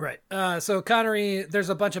 yeah. Yeah. Right. So Connery, there's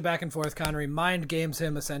a bunch of back and forth. Connery mind games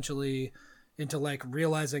him essentially into like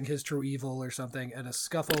realizing his true evil or something, and a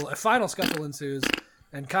final scuffle ensues,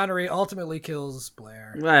 and Connery ultimately kills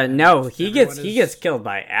Blair. No, he gets Everyone is- killed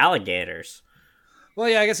by alligators. Well,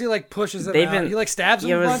 yeah, I guess he like pushes him They've out. been- He like stabs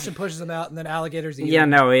him it a was- bunch and pushes him out, and then alligators eat Yeah,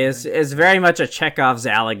 him. no, it's very much a Chekhov's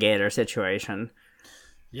alligator situation.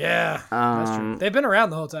 Yeah, that's true. They've been around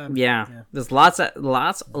the whole time. Yeah, there's lots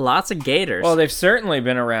of gators. Well, they've certainly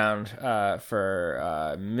been around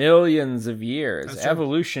for millions of years.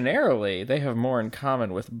 Evolutionarily, they have more in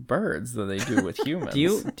common with birds than they do with humans.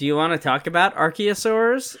 Do you want to talk about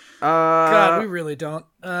archaeosaurs? God, we really don't.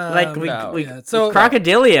 So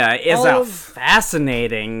Crocodilia is a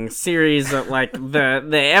fascinating series of like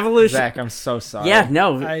the evolution. Zach, I'm so sorry. Yeah,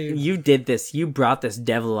 no, you did this. You brought this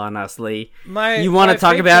devil on us, Lee. You want to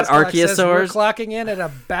talk about archaeosaurs? We're clocking in at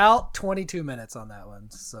about 22 minutes on that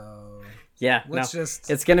one. So yeah,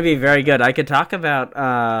 it's going to be very good. I could talk about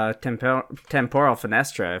temporal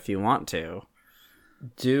fenestra if you want to,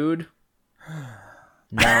 dude.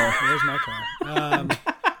 No, where's my car?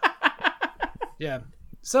 Yeah.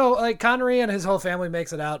 So, like, Connery and his whole family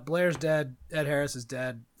makes it out. Blair's dead. Ed Harris is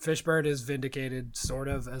dead. Fishburne is vindicated, sort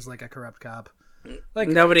of, as, like, a corrupt cop. Like,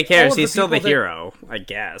 nobody cares. He's still the hero, I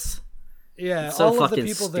guess. Yeah, so all of fucking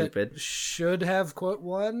the people stupid. That should have, quote,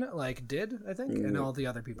 won, like, did, I think, and all the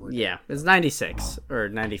other people. Yeah, it's 96 or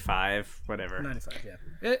 95, whatever. 95,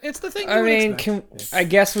 yeah. It's the thing I mean, I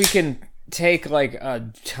guess we can take, like, a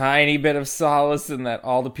tiny bit of solace in that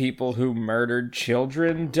all the people who murdered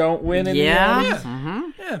children don't win in the end. Yeah. Mm-hmm.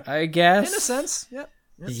 Yeah. I guess. In a sense, yeah.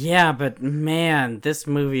 Yeah, but man, this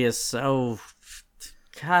movie is so...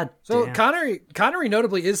 God So damn. Connery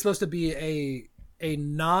notably is supposed to be a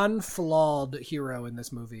non-flawed hero in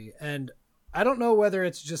this movie, and I don't know whether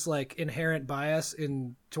it's just like inherent bias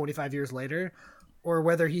in 25 years later, or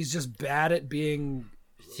whether he's just bad at being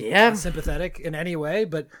sympathetic in any way,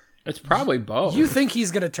 but it's probably both. You think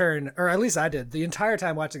he's gonna turn, or at least I did the entire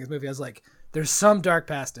time watching this movie. I was like, there's some dark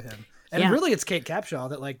past to him, and really it's Kate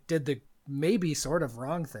Capshaw that like did the maybe sort of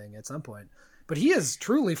wrong thing at some point, but he is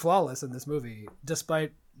truly flawless in this movie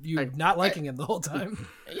despite you not liking him the whole time.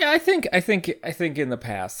 Yeah, I think in the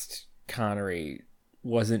past Connery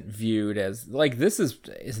wasn't viewed as like, this is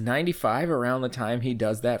 95 around the time he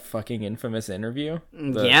does that fucking infamous interview.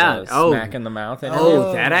 The smack in the mouth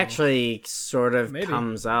interview. That actually sort of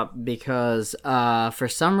comes up because for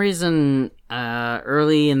some reason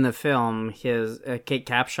early in the film his Kate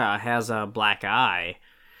Capshaw has a black eye,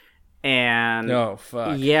 and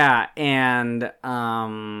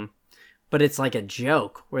but it's like a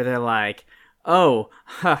joke where they're like,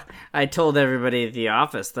 I told everybody at the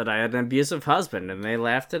office that I had an abusive husband, and they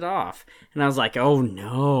laughed it off. And I was like, oh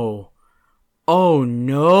no.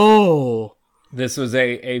 This was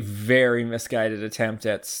a very misguided attempt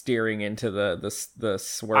at steering into the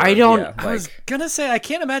swerve. I was gonna say I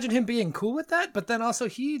can't imagine him being cool with that, but then also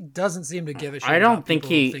he doesn't seem to give a shit. I don't think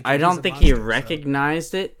he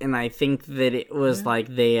recognized it, and I think that it was like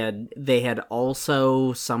they had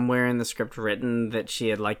also somewhere in the script written that she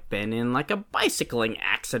had like been in like a bicycling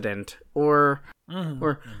accident or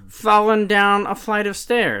fallen down a flight of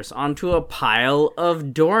stairs onto a pile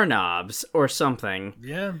of doorknobs or something.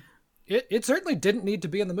 Yeah. It certainly didn't need to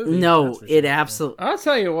be in the movie. No, it absolutely... I'll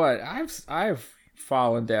tell you what, I've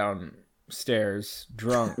fallen down stairs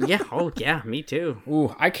drunk. Yeah, me too.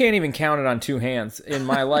 Ooh, I can't even count it on two hands in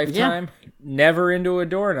my lifetime. Never into a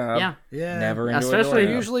doorknob. Yeah. Never into especially a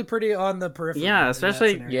doorknob. Usually pretty on the periphery. Yeah,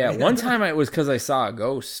 especially... Yeah, one time it was because I saw a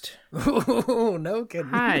ghost. Oh, no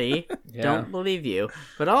kidding. Don't believe you.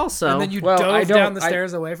 But also... And then you dove down the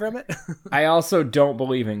stairs away from it? I also don't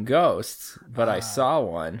believe in ghosts, but I saw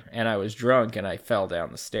one, and I was drunk, and I fell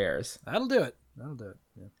down the stairs. That'll do it.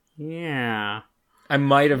 Yeah. I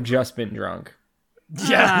might have just been drunk.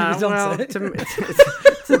 Yeah,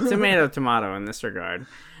 tomato in this regard.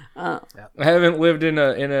 I haven't lived in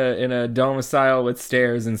a domicile with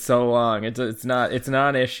stairs in so long. It's not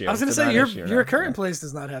an issue. I was going to say your current place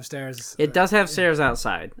does not have stairs. It does have stairs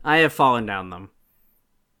outside. I have fallen down them.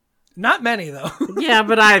 Not many though. Yeah,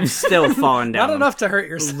 but I've still fallen down. Not enough to hurt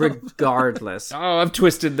yourself. Regardless. Oh, I've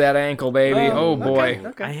twisted that ankle, baby. Oh boy.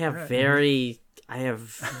 Okay. I have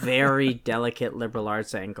very delicate liberal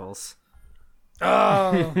arts ankles.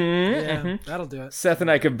 Oh, yeah, that'll do it. Seth and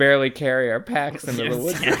I could barely carry our packs into the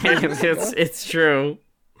woods. It's true.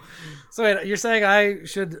 So wait, you're saying I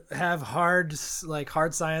should have hard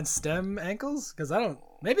science STEM ankles? Because I don't.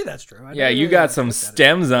 Maybe that's true. Yeah, you got some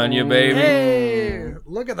stems on you, baby. Hey,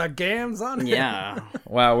 look at the gams on it. Yeah.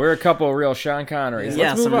 Wow, we're a couple of real Sean Connerys.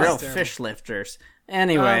 Yeah, some real fish lifters.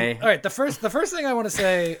 Anyway. All right, the first thing I want to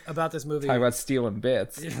say about this movie. Talk about stealing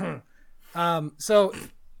bits. So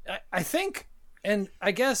I think, and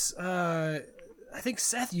I guess, I think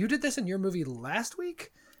Seth, you did this in your movie last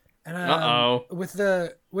week, and with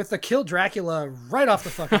the Kill Dracula right off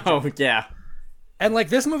the fucking. Oh yeah. And like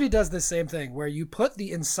this movie does the same thing where you put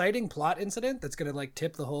the inciting plot incident that's going to like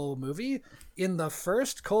tip the whole movie in the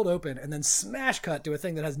first cold open and then smash cut to a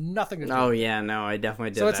thing that has nothing to do Oh with it. yeah, no, I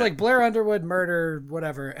definitely did. So it's that. like Blair Underwood murder,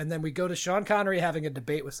 whatever, and then we go to Sean Connery having a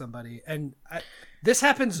debate with somebody, and this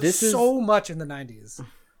happens so much in the 90s.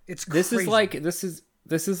 It's crazy.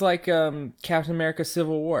 This is like Captain America: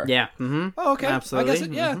 Civil War. yeah. Mm-hmm. Oh, okay. Absolutely. I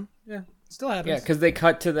guess yeah. Still happens. Yeah, because they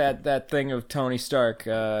cut to that thing of Tony Stark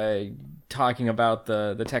talking about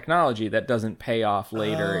the technology that doesn't pay off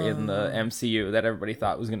later in the MCU that everybody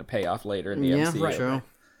thought was going to pay off later in the MCU. right. True.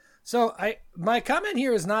 So my comment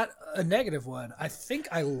here is not a negative one. I think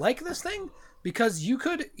I like this thing because you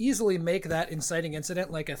could easily make that inciting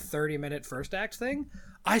incident like a 30-minute first act thing.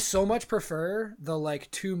 I so much prefer the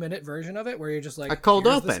like 2-minute version of it where you're just like A cold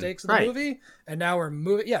here's open, the stakes of the right. movie, and now we're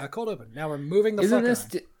moving. Yeah, a cold open. Now we're moving the Isn't fuck this?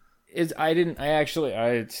 on.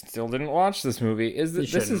 I still didn't watch this movie. This is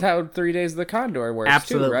shouldn't. how 3 Days of the Condor works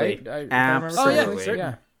Absolutely. too, right? If I remember Absolutely. correctly. Oh,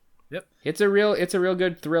 yeah. Yep. It's a real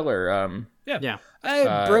good thriller. Yeah.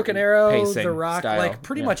 Broken Arrow, pacing The Rock, style, like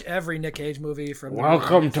pretty yeah. much every Nick Cage movie from the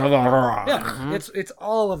Welcome to the Rock. Yeah, it's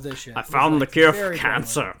all of this shit. I found the cure for very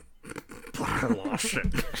cancer. I lost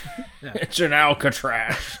it. It's an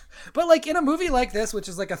Alcatraz. But like in a movie like this, which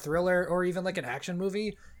is like a thriller or even like an action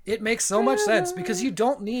movie, it makes so much sense because you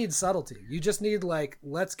don't need subtlety. You just need like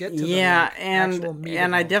let's get to Yeah, the actual meat of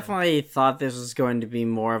and the I whole thing. definitely thought this was going to be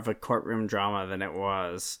more of a courtroom drama than it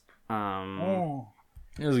was. It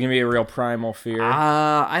was gonna be a real primal fear.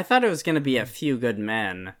 I thought it was going to be A Few Good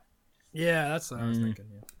Men. Yeah, that's what I was thinking.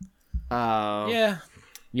 Yeah.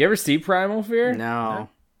 You ever see Primal Fear? No.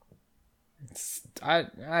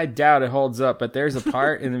 I doubt it holds up, but there's a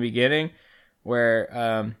part in the beginning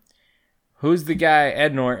where who's the guy?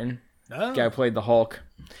 Ed Norton. Oh. Guy who played the Hulk.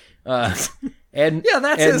 Ed Yeah,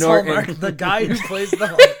 that's Ed his Norton. hallmark. The guy who plays the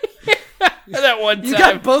Hulk. That one time. You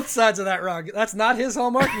got both sides of that wrong. That's not his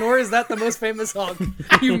hallmark, nor is that the most famous Hulk.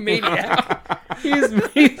 You maniac. he's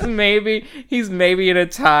maybe in a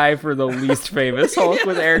tie for the least famous Hulk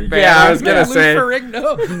with Eric Bana. Yeah, I was gonna Lou say.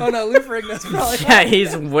 Ferrigno. Oh no, Lou Ferrigno's probably. Yeah,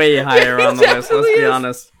 he's way higher on the list, let's definitely be is.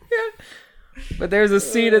 honest. But there's a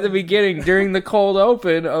scene at the beginning during the cold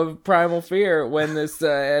open of Primal Fear when this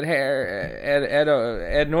Ed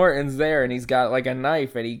Norton's there and he's got like a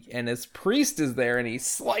knife and his priest is there and he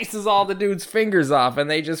slices all the dude's fingers off and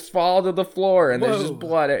they just fall to the floor and there's Whoa. just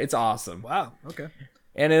blood. It's awesome. Wow. Okay.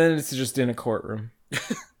 And then it's just in a courtroom.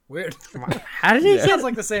 Weird. How did he get... Sounds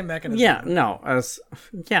like the same mechanism. Yeah, no.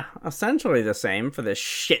 Essentially the same for this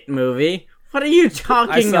shit movie. What are you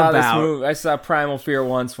talking about? I saw Primal Fear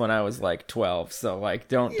once when I was like 12, so like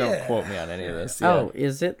don't quote me on any of this. Yeah. Oh,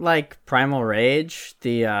 is it like Primal Rage,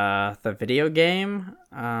 the video game?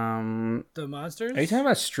 The monsters. Are you talking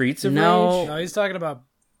about Streets of No. Rage? No, he's talking about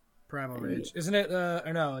Primal Rage, isn't it?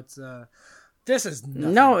 Or no, it's This is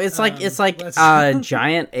nothing. No, it's like let's-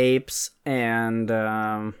 giant apes and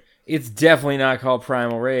It's definitely not called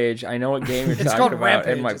Primal Rage. I know what game you're It's talking called about.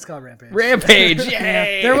 Rampage. And my... It's called Rampage. Rampage,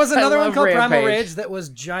 yay! There was another I one love called Primal Rampage. Rage that was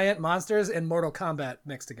giant monsters and Mortal Kombat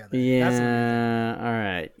mixed together. That's what all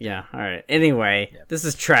right. Anyway, this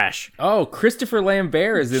is trash. Oh, Christopher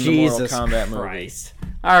Lambert is in Jesus the Mortal Kombat movie. Christ.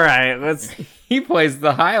 All right, let's. He plays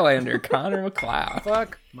the Highlander, Connor McLeod.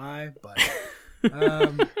 fuck my butt.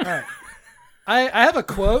 All right. I have a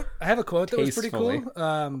quote. I have a quote that was pretty Tastefully.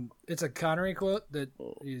 cool. It's a Connery quote that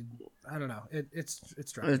I don't know. It's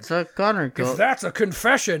driving. It's a Connor If quote. that's a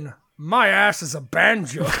confession, my ass is a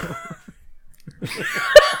banjo.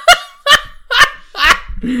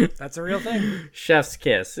 That's a real thing. Chef's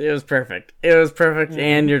kiss. It was perfect.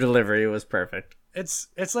 And your delivery was perfect. It's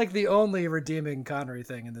like the only redeeming Connery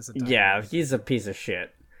thing in this entire Yeah, he's a piece of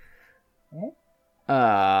shit.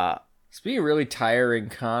 Speaking of really tiring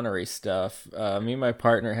Connery stuff, me and my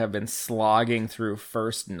partner have been slogging through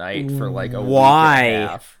First Night for like a Why? week and a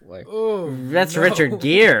half. Like, That's Richard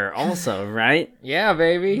Gere, also, right? yeah,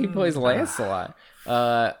 baby, he plays Lancelot.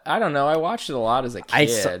 I don't know. I watched it a lot as a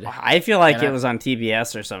kid. I feel like And it was on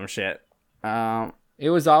TBS or some shit. It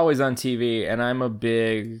was always on TV, and I'm a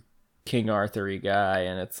big King Arthur-y guy,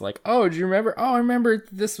 and it's like, oh, do you remember? Oh, I remember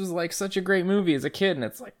this was like such a great movie as a kid, and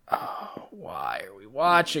it's like, oh, why are we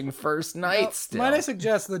watching First Night still? Might I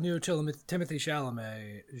suggest the new Timothy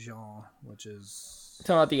Chalamet Jean, which is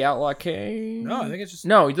Talking about the Outlaw King? no, I think it's just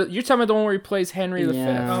No, you're talking about the one where he plays Henry V.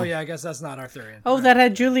 Yeah. Oh yeah, I guess that's not Arthurian. Oh, that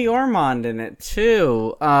had Julie Ormond in it,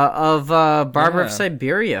 too, of Barbara of Yeah.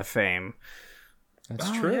 Siberia fame. That's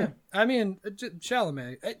Oh, true. yeah. I mean,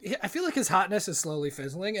 Chalamet. I feel like his hotness is slowly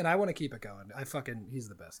fizzling, and I want to keep it going. He's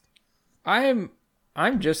the best. I'm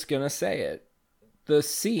just gonna say it. The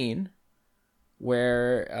scene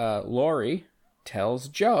where Laurie tells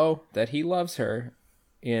Joe that he loves her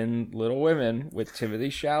in Little Women with Timothée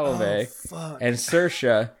Chalamet. Fuck. And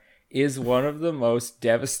Saoirse is one of the most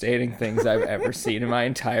devastating things I've ever seen in my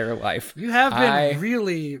entire life. You have been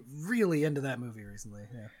really, really into that movie recently.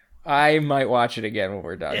 Yeah. I might watch it again when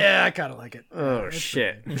we're done. Yeah, I kind of like it. Oh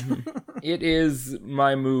shit! It is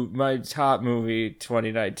my top movie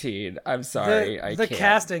 2019. I'm sorry, I The can't.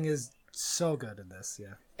 casting is so good in this.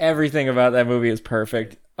 Yeah. Everything about that movie is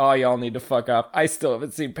perfect. Oh, y'all need to fuck up. I still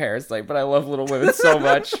haven't seen Parasite, but I love Little Women so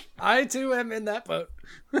much. I too am in that boat.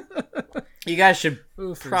 You guys should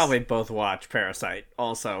Oofers. probably both watch Parasite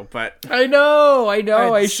also, but I know, All right,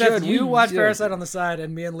 I Seth, should. You We watch did. Parasite on the side,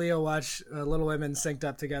 and me and Leo watch Little Women synced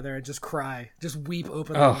up together and just cry, just weep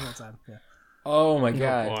openly Oh. the whole time. Yeah. Oh my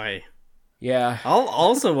god. oh boy. Yeah. I'll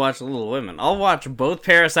also watch Little Women. I'll watch both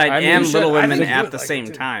Parasite I mean, and you should. Little I Women think you at would the like same it,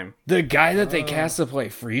 too. time. The guy that they cast to play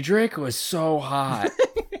Friedrich was so hot.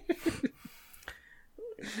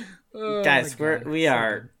 Oh Guys, my God. we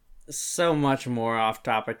are so much more off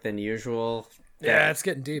topic than usual. Yeah, it's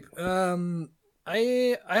getting deep. I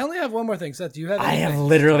only have one more thing. Seth, do you have? I anything? have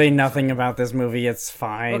literally nothing about this movie. It's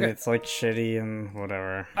fine. Okay. It's like shitty and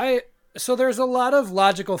whatever. So there's a lot of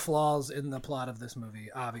logical flaws in the plot of this movie.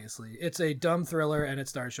 Obviously, it's a dumb thriller and it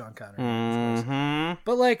stars Sean Connery. Mm-hmm.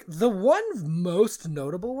 But like the one most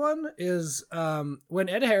notable one is when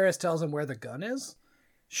Ed Harris tells him where the gun is.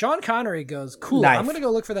 Sean Connery goes, "Cool, Knife. I'm gonna go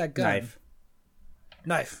look for that gun."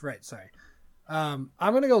 Knife, right? Sorry. I'm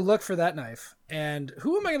gonna go look for that knife. And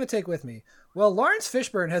who am I gonna take with me? Well, Lawrence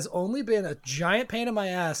Fishburne has only been a giant pain in my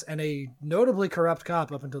ass and a notably corrupt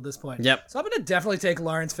cop up until this point. Yep. So I'm gonna definitely take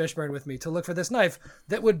Lawrence Fishburne with me to look for this knife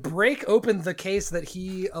that would break open the case that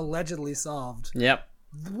he allegedly solved. Yep.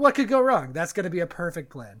 What could go wrong? That's gonna be a perfect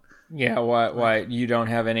plan. Yeah, why you don't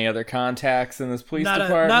have any other contacts in this police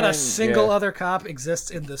department? Not a single Yeah. other cop exists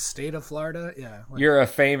in the state of Florida. Yeah. like- You're a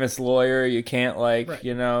famous lawyer. You can't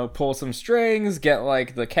Right. pull some strings, get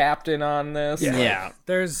like the captain on this. Yeah.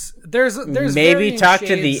 There's Maybe varying talk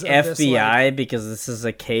to the shades of this, FBI because this is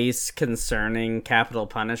a case concerning capital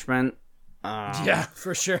punishment. yeah,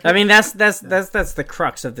 for sure. I mean, that's the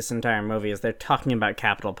crux of this entire movie is they're talking about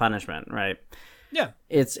capital punishment, right? Yeah.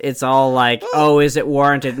 It's all like, oh, is it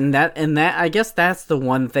warranted? And that I guess that's the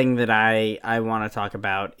one thing that I want to talk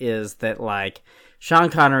about is that like Sean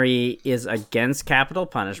Connery is against capital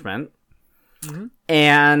punishment,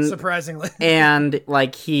 and Surprisingly. and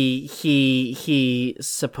like he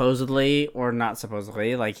supposedly or not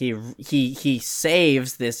supposedly like he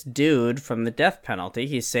saves this dude from the death penalty.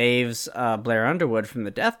 He saves Blair Underwood from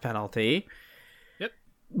the death penalty. Yep.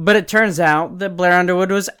 But it turns out that Blair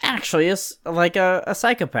Underwood was actually a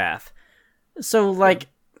psychopath. So like,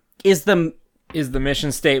 is the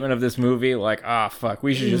mission statement of this movie like, fuck,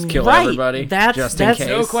 we should just kill Right, everybody that's- just in that's- case?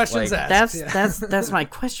 No questions Like, asked. that's my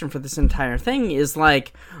question for this entire thing is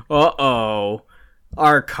like, are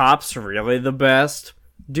cops really the best?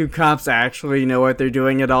 Do cops actually know what they're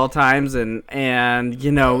doing at all times? And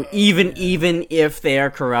you know, even if they are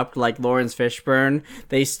corrupt like Lawrence Fishburne,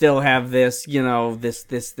 they still have this, you know,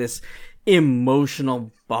 this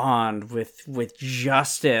emotional bond with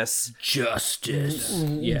justice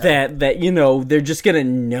Yeah. that you know they're just gonna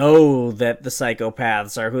know that the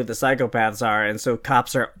psychopaths are who the psychopaths are, and so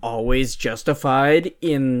cops are always justified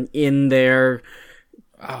in their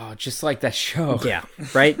Just like that show. yeah,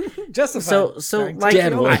 right. Justified. So Starring like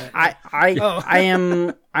Taking Over It.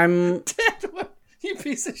 I'm You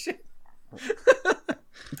piece of shit.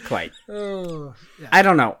 quite. Oh, yeah. I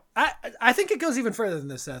don't know. I think it goes even further than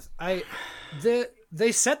this, Seth.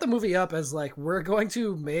 They set the movie up as like, we're going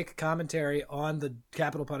to make commentary on the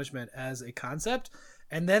capital punishment as a concept,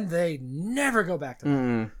 and then they never go back to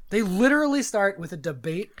that. They literally start with a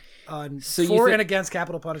debate on So you for thi- and against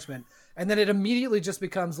capital punishment, and then it immediately just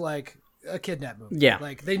becomes like a kidnap movie. Yeah.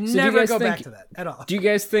 Like they do you never guys go back think- to that at all. Do you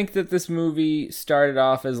guys think that this movie started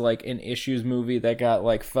off as like an issues movie that got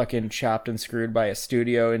like fucking chopped and screwed by a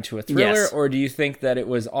studio into a thriller? Yes. Or do you think that it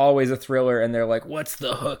was always a thriller and they're like, what's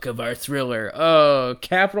the hook of our thriller? Oh,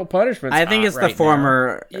 capital punishment. I think it's the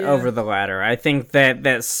former Yeah. over the latter. I think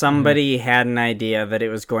that somebody had an idea that it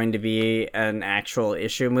was going to be an actual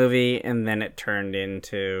issue movie, and then it turned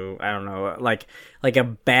into, I don't know, like a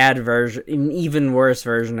bad version, an even worse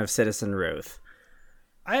version of Citizen Ruth.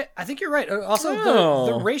 I think you're right. Also, the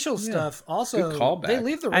Oh, racial stuff. Also, Good callback. they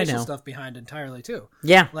leave the I racial know. stuff behind entirely too.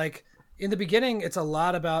 Yeah. Like in the beginning, it's a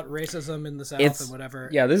lot about racism in the South It's- and whatever.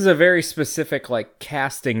 Yeah, this is a very specific like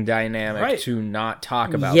casting dynamic Right. to not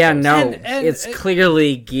talk about. Yeah, those. no, And it's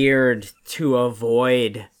clearly geared to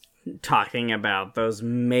avoid talking about those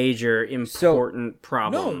major important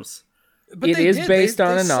problems. But it they is did. based They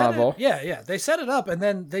on a set it- novel. Yeah. They set it up, and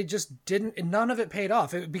then they just didn't. And none of it paid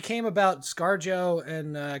off. It became about ScarJo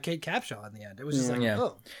and Kate Capshaw in the end. It was just like, Yeah.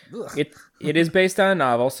 oh, ugh. It is based on a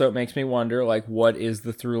novel, so it makes me wonder, like, what is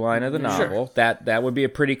the through line of the novel? That would be a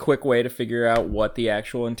pretty quick way to figure out what the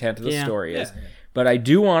actual intent of the story is. Yeah. But I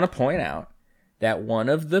do want to point out that one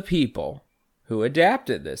of the people who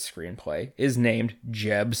adapted this screenplay is named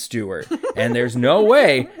Jeb Stuart. And there's no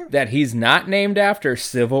way that he's not named after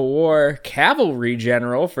Civil War cavalry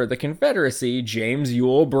general for the Confederacy, James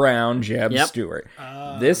Ewell Brown Jeb Stuart.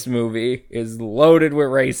 This movie is loaded with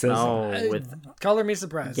racism. Oh, with Color me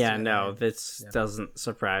surprised. this doesn't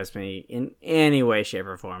surprise me in any way, shape,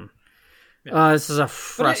 or form. This is a But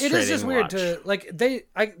frustrating it is just weird watch. to like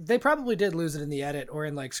they probably did lose it in the edit or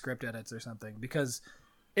in like script edits or something, because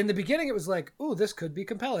in the beginning it was like, ooh, this could be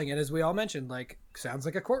compelling, and as we all mentioned, like, sounds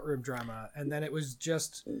like a courtroom drama, and then it was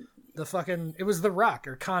just it was The Rock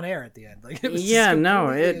or Con Air at the end. Like, it was just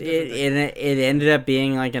completely a different thing. it ended up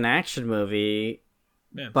being like an action movie,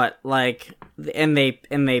 but like, and they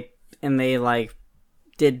like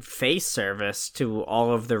did face service to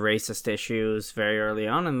all of the racist issues very early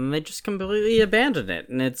on, and then they just completely abandoned it.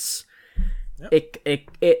 And it's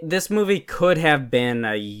this movie could have been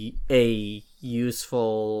a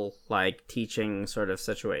useful, like, teaching sort of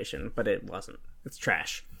situation, but it wasn't. It's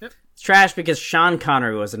trash. Yep. It's trash because Sean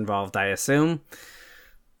Connery was involved, I assume.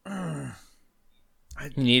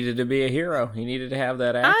 He needed to be a hero. He needed to have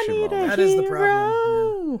that action moment. That is the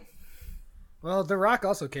problem. Yeah. Well, The Rock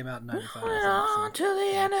also came out in 95. On to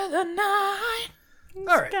the end of the night.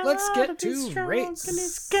 All right, let's get to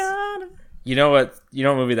rates. You know what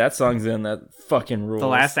movie that song's in? That fucking rules. The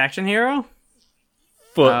Last Action Hero?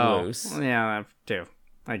 Footloose. Oh, yeah, that too,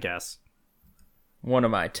 I guess. One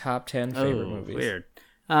of my top 10 favorite movies. Weird.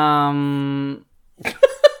 All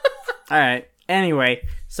right. Anyway,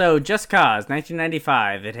 so Just Cause,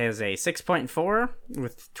 1995. It has a 6.4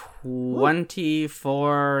 with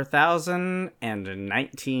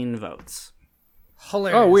 24,019 votes.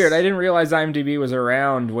 Hilarious. Oh, weird. I didn't realize IMDb was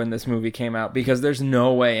around when this movie came out, because there's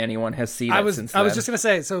no way anyone has seen it since then. I was just going to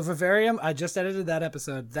say, so Vivarium, I just edited that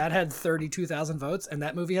episode. That had 32,000 votes, and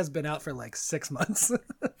that movie has been out for like 6 months.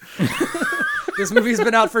 This movie's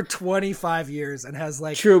been out for 25 years and has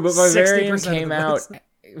like True, but Vivarium 60% came of the out... votes.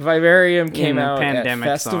 Vivarium came out at pandemic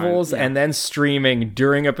festivals song, yeah. and then streaming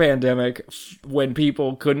during a pandemic when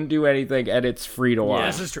people couldn't do anything, and it's free to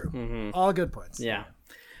watch. This is true. All good points. Yeah.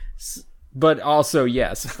 But also,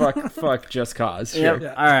 yes, fuck Just Cause. Sure.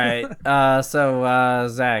 Yep. All right. So,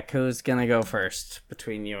 Zach, who's gonna go first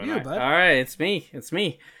between you and You, I? bud. All right, it's me.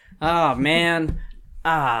 Oh man.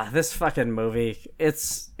 This fucking movie.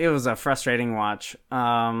 It was a frustrating watch.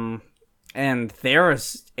 And there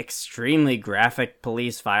was extremely graphic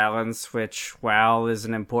police violence, which, while is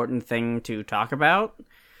an important thing to talk about,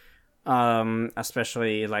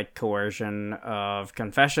 especially like coercion of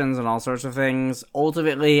confessions and all sorts of things,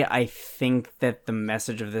 ultimately, I think that the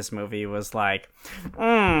message of this movie was like,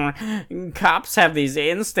 cops have these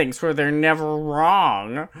instincts where they're never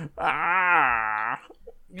wrong.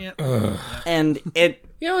 Yeah. And it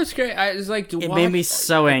You know, it's great. It's like it made me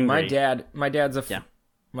so angry. My dad's a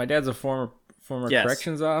former Yes.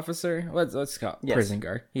 corrections officer. Let's call it prison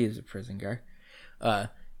guard. He is a prison guard.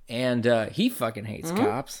 And he fucking hates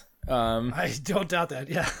cops. I don't doubt that.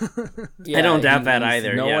 Yeah. I don't doubt that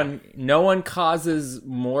either. No one causes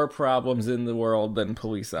more problems in the world than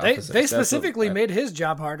police officers. They specifically made his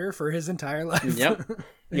job harder for his entire life. Yep.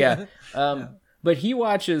 Yeah. But he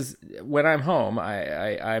watches when I'm home.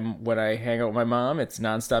 I'm when I hang out with my mom. It's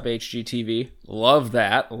nonstop HGTV. Love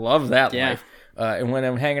that Yeah. life. And when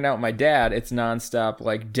I'm hanging out with my dad, it's nonstop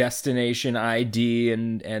like Destination ID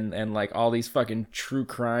and like all these fucking true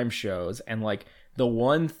crime shows. And like the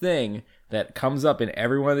one thing that comes up in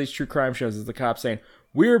every one of these true crime shows is the cop saying,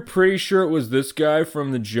 "We were pretty sure it was this guy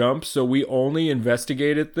from the jump, so we only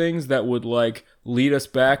investigated things that would like lead us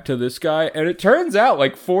back to this guy." And it turns out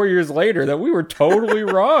like 4 years later that we were totally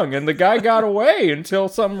wrong, and the guy got away until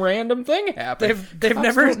some random thing happened. They've Cops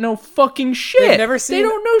never don't know fucking shit. They've never seen They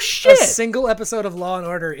don't know a shit. single episode of Law and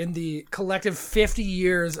Order in the collective 50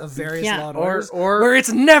 years of various Yeah, Law and or- Orders, or- where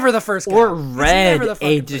it's never the first guy. Or It's read never the a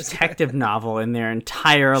fucking first guy. detective novel in their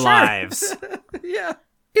entire lives. Yeah.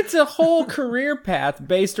 It's a whole career path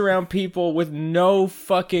based around people with no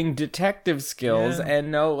fucking detective skills and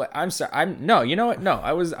no. I'm sorry. You know what? No,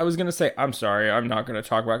 I was gonna say I'm sorry. I'm not gonna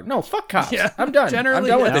talk about it. No, fuck cops. Yeah, I'm done. generally,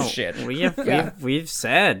 I'm done with yeah. this shit. We've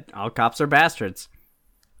said all cops are bastards.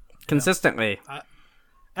 Consistently.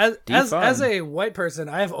 As Defund. a white person,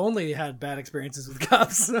 I have only had bad experiences with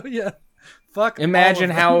cops. So yeah. Fuck.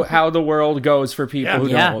 Imagine all of them. how the world goes for people who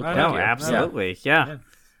Yeah, don't look no, like you. absolutely, yeah.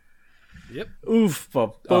 Yep. Oof,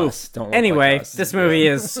 but Us don't look anyway, like us. this movie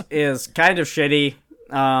is kind of shitty.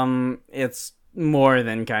 It's more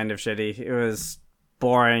than kind of shitty. It was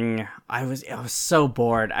boring. I was so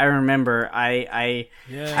bored. I remember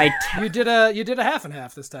You did a half and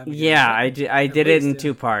half this time. I did it in least,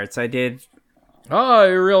 yeah. 2 parts. I did Oh,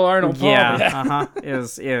 you're real Arnold Palmer. yeah,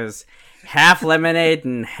 It was half lemonade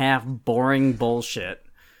and half boring bullshit.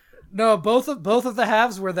 No, both of the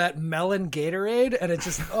halves were that melon Gatorade, and it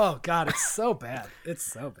just oh god, it's so bad. It's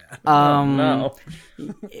so bad. No.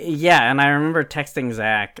 Yeah, and I remember texting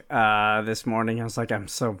Zach this morning. I was like, I'm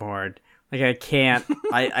so bored. Like, I can't.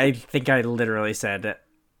 I think I literally said,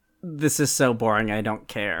 this is so boring, I don't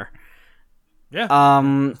care.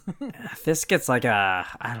 Yeah. This gets like a,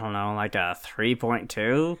 I don't know, like a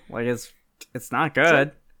 3.2. Like, it's not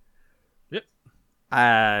good. Yep.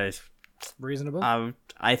 Reasonable.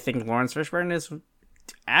 I think Lawrence Fishburne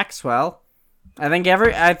acts well. I think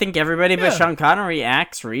everybody but Sean Connery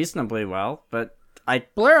acts reasonably well, but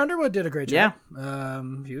Blair Underwood did a great job. Yeah.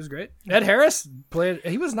 He was great. Ed Harris played.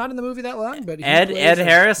 He was not in the movie that long, but Ed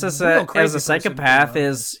Harris as real a crazy person psychopath pretty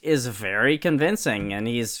well. is very convincing, and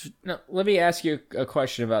he's No, let me ask you a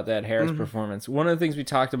question about that Harris performance. One of the things we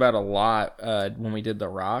talked about a lot when we did The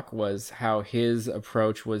Rock was how his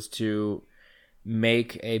approach was to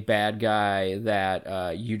make a bad guy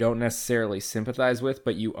that you don't necessarily sympathize with,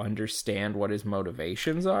 but you understand what his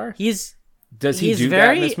motivations are. Does he do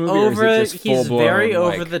that in this movie, or is it just he's full-blown, very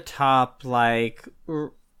like- over the top, like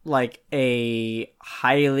a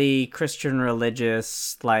highly Christian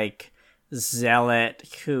religious, like, zealot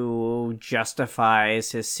who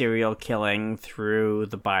justifies his serial killing through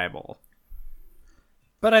the Bible.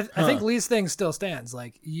 But I think Lee's thing still stands.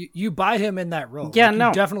 Like you buy him in that role. Yeah, Like, no.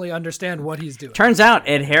 you definitely understand what he's doing. Turns out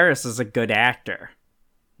Ed Harris is a good actor.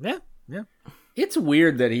 Yeah, yeah. It's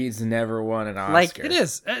weird that he's never won an Oscar. Like, It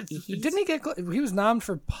is. Didn't he get? He was nominated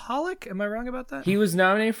for Pollock. Am I wrong about that? He was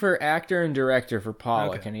nominated for actor and director for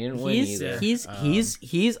Pollock, Okay. and he didn't win either. He's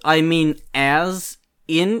I mean, as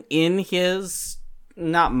in his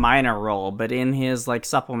not minor role, but in his like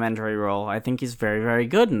supplementary role, I think he's very, very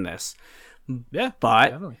good in this. Yeah, But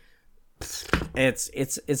definitely.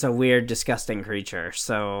 it's a weird, disgusting creature.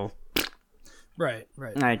 So Right.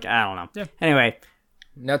 like, I don't know. Yeah. Anyway,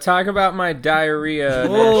 Now talk about my diarrhea.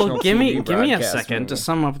 well, national give me TV give me a broadcast second to movie.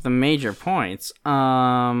 sum up the major points.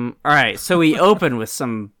 All right, so we open with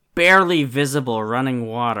some barely visible running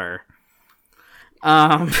water.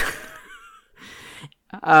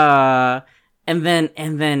 And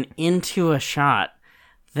then into a shot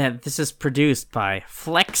that this is produced by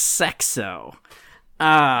Flexexo.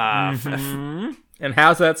 And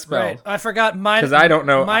how's that spelled? Right. I forgot mine 'Cause I don't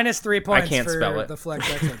know. Minus 3 points can't for spell it. the Flex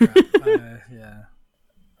Exo drop. Yeah.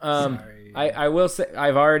 Sorry. I will say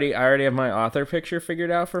I already have my author picture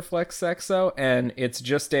figured out for Flexexo, and it's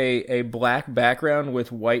just a black background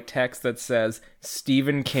with white text that says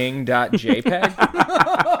StephenKing.jpg.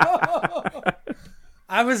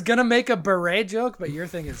 I was gonna make a beret joke, but your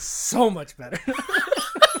thing is so much better.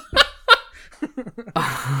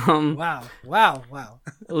 Wow.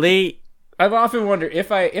 Lee, I've often wondered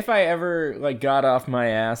if I ever like got off my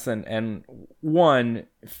ass and one,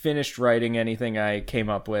 finished writing anything I came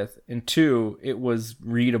up with, and two, it was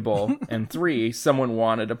readable, and three, someone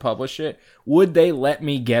wanted to publish it, would they let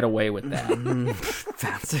me get away with that?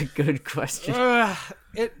 that's a good question.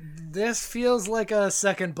 This feels like a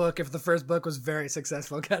second book if the first book was very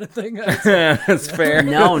successful kind of thing. That's fair.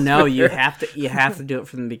 No, you have to do it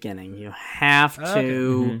from the beginning. You have to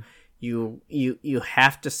Okay. you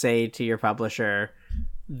have to say to your publisher,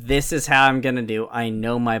 this is how I'm gonna do. I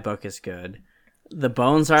know my book is good. The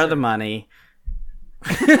bones are the money.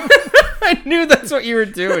 I knew that's what you were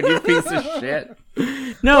doing, you piece of shit.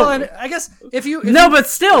 No, Well, and I guess if you but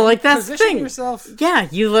still, like, that's the position thing. yourself. Yeah,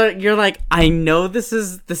 you're like, I know this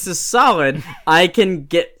is solid. I can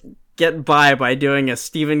get by doing a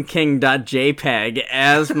StephenKing.jpg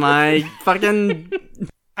as my fucking.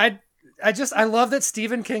 I love that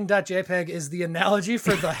StephenKing.jpg is the analogy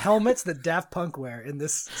for the helmets that Daft Punk wear in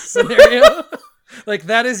this scenario. Like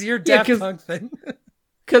that is your Daft 'cause- Punk thing.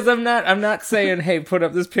 Because I'm not saying, hey, put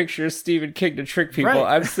up this picture of Stephen King to trick people.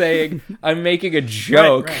 Right. I'm saying I'm making a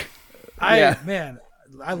joke. Right. Yeah.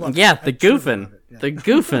 I love Yeah, it. the I truly goofing. love it. Yeah. The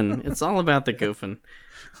goofing. It's all about the goofing.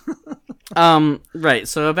 Right,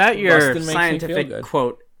 so about your Rustin makes me feel scientific good.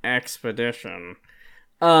 quote expedition.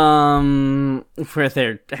 Where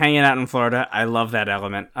they're hanging out in Florida. I love that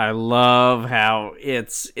element. I love how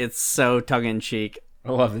it's so tongue in cheek.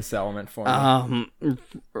 I love this element for me.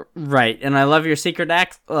 Right, and I love your secret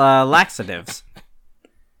laxatives.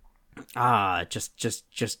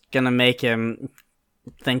 Just gonna make him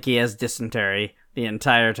think he has dysentery the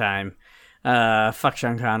entire time. Fuck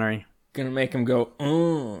Sean Connery. Gonna make him go,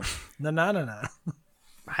 No.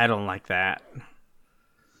 I don't like that.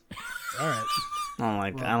 All right. I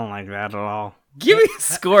don't like that at all. give me a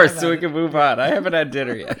score so we can move on. I haven't had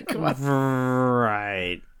dinner yet. Come on.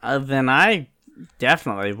 Right. Then I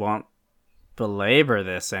definitely won't belabor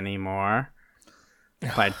this anymore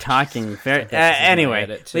by talking very. Anyway,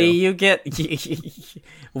 edit, too. Lee, you get.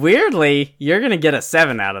 Weirdly, you're gonna get a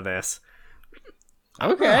 7 out of this.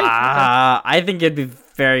 Okay. I think it'd be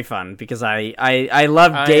very fun because I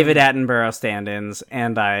love David Attenborough stand-ins,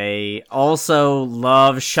 and I also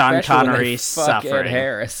love Sean Especially when they Connery fuck Ed suffering.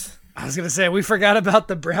 Harris. I was gonna say we forgot about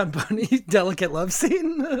the brown bunny delicate love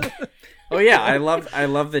scene. Oh yeah, I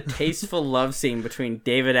love the tasteful love scene between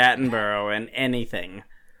David Attenborough and anything.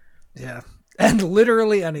 Yeah, and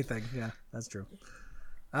literally anything. Yeah, that's true.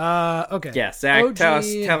 Okay. Yeah, Zach, OG,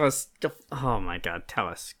 tell us. Oh my God, tell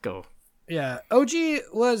us. Go. Yeah, OG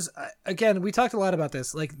was, again, we talked a lot about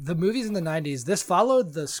this. Like, the movies in the 90s, this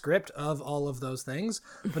followed the script of all of those things,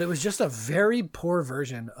 but it was just a very poor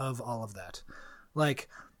version of all of that. Like,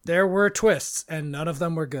 there were twists, and none of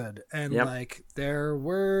them were good. And, like, there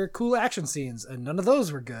were cool action scenes, and none of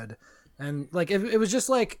those were good. And, like, it was just,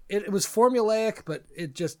 like, it was formulaic, but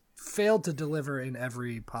it just failed to deliver in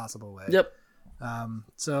every possible way. Yep.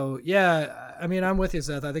 So, yeah, I mean, I'm with you,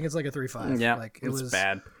 Seth. I think it's like a 3.5. Yeah, like, it was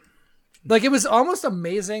bad. Like, it was almost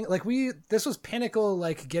amazing. Like, this was pinnacle,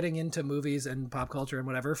 like, getting into movies and pop culture and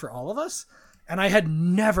whatever for all of us. And I had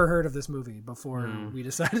never heard of this movie before we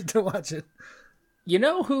decided to watch it. You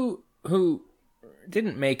know who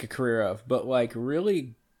didn't make a career of, but, like,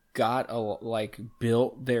 really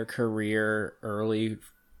built their career early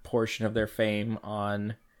portion of their fame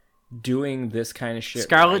on doing this kind of shit.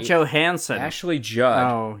 Scarlett right? Johansson. Ashley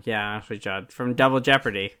Judd. Oh, yeah, Ashley Judd from Double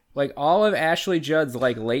Jeopardy. Like, all of Ashley Judd's,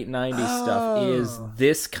 like, late 90s stuff is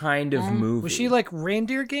this kind of movie. Was she, like,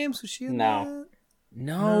 Reindeer Games? Was she in No. that?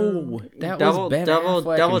 No. That Double- was Ben double-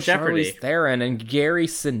 Affleck Double and Jeopardy. Charlize Theron and Gary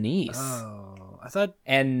Sinise. Oh, I thought...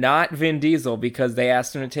 And not Vin Diesel, because they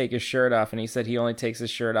asked him to take his shirt off, and he said he only takes his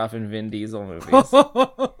shirt off in Vin Diesel movies.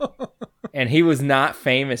 And he was not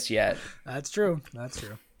famous yet. That's true. That's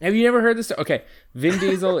true. Have you never heard this? Okay, Vin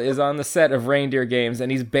Diesel is on the set of Reindeer Games,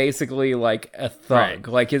 and he's basically like a thug. Right.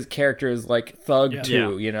 Like, his character is like Thug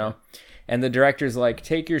 2, you know? And the director's like,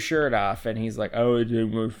 take your shirt off. And he's like, I would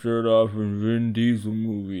take my shirt off in Vin Diesel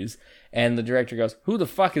movies. And the director goes, who the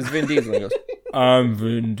fuck is Vin Diesel? And he goes, I'm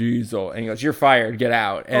Vin Diesel. And he goes, you're fired, get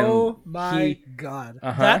out. And oh my God.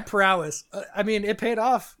 That prowess. I mean, it paid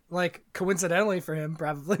off, like, coincidentally for him,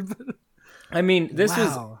 probably. But... I mean, this was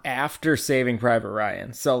Wow. after Saving Private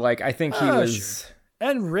Ryan. So, like, I think he was... Sure.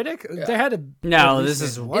 And Riddick, they had to... No, at this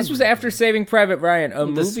least is- make one This was movie. after Saving Private Ryan, a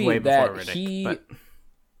This is movie way before that Riddick, he... but-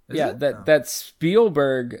 Yeah, that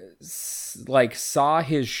Spielberg saw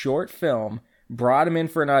his short film, brought him in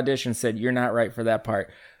for an audition, said, you're not right for that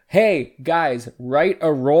part. Hey, guys, write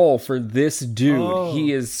a role for this dude. Oh.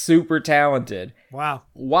 He is super talented. Wow.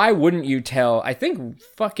 Why wouldn't you tell? I think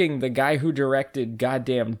fucking the guy who directed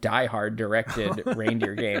goddamn Die Hard directed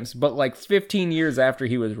Reindeer Games, but like 15 years after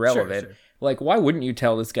he was relevant. Sure. Like, why wouldn't you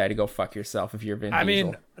tell this guy to go fuck yourself if you're Vin I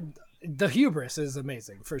Diesel? mean, the hubris is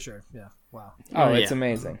amazing, for sure. Yeah. Wow. Oh, Oh, it's yeah.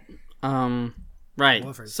 amazing. Right.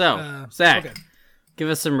 Woofers. So, Zach, okay. give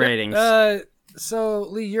us some ratings. So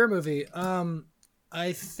Lee, your movie.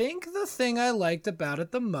 I think the thing I liked about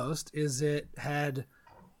it the most is it had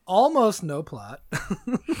almost no plot.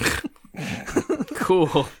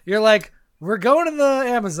 Cool. You're like, we're going to the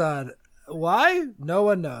Amazon. Why? No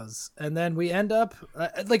one knows. And then we end up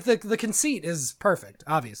like the conceit is perfect.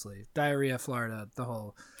 Obviously, diarrhea, Florida, the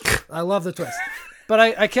whole. I love the twist, but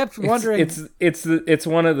I kept wondering. It's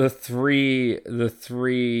one of the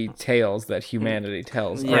three tales that humanity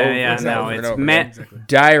tells. Yeah, over yeah, and no, over and it's over man. again.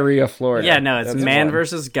 Diarrhea, Florida. Yeah, no, it's That's man one.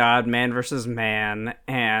 versus God, man versus man,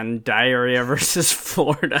 and diarrhea versus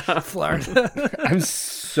Florida. Florida, I'm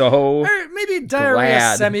so or maybe diarrhea.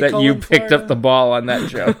 glad Semicolon that you picked Florida. up the ball on that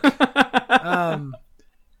joke.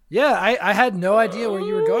 Yeah, I had no idea where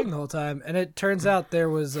you were going the whole time, and it turns out there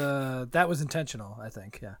was that was intentional. I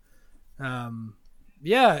think,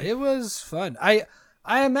 yeah, it was fun. I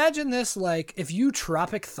imagine this like if you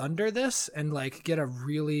Tropic Thunder this and like get a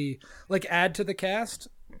really like add to the cast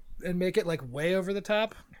and make it like way over the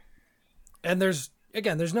top, and there's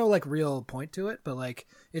no like real point to it, but like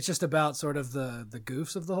it's just about sort of the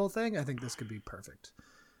goofs of the whole thing. I think this could be perfect.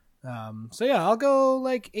 So yeah, I'll go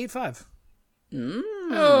like 8.5.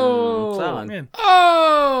 Oh, So- Man.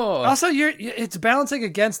 oh, Also, it's balancing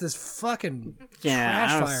against this fucking Yeah,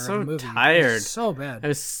 trash I was fire so of a movie. tired. It's so I bad.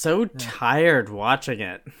 was so tired watching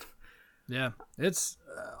it. Yeah, it's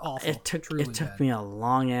awful. It took Truly it took bad. me a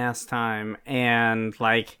long ass time, and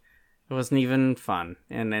like it wasn't even fun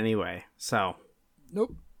in any way. So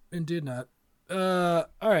Nope, indeed not. All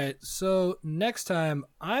right. So next time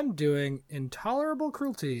I'm doing Intolerable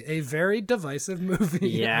Cruelty, a very divisive movie.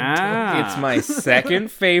 yeah, it's my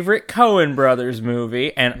second favorite Coen Brothers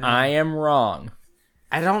movie, and I am wrong.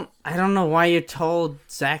 I don't know why you told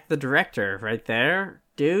Zach the director right there,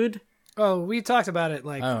 dude. Oh, we talked about it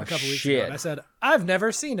like Oh, a couple weeks shit. ago. And I said I've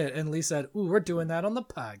never seen it, and Lee said, "Ooh, we're doing that on the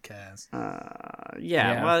podcast."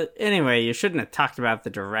 Yeah. Well, anyway, you shouldn't have talked about the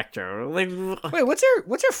director. Like, Wait, what's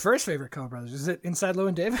your first favorite Coen Brothers? Is it Inside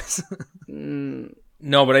Llewyn Davis?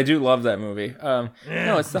 No, but I do love that movie. No,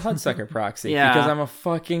 it's the Hudsucker Proxy Yeah. because I'm a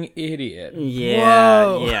fucking idiot. yeah,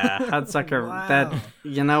 Whoa. yeah, Hudsucker. Wow. That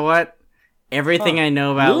you know what? Everything I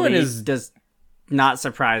know about Llewyn Lee does not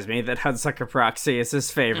surprise me that Hudsucker Proxy is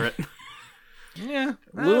his favorite. Yeah,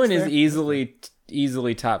 Llewyn that's is fair.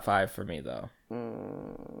 easily top 5 for me though.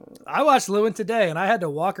 I watched Llewyn today, and I had to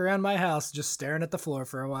walk around my house just staring at the floor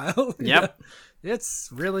for a while. Yep. It's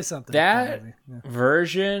really something. That movie. Yeah.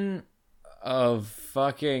 version of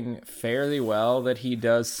fucking Fairly Well that he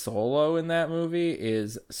does solo in that movie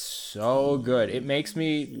is so good. It makes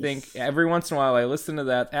me think every once in a while I listen to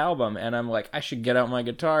that album and I'm like, I should get out my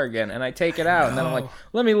guitar again, and I take it out and then I'm like,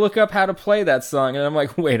 let me look up how to play that song, and I'm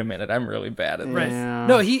like, wait a minute, I'm really bad at this. Right. Yeah.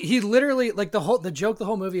 No, he literally like the joke the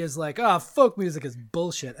whole movie is like, folk music is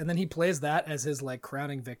bullshit, and then he plays that as his like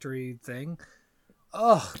crowning victory thing.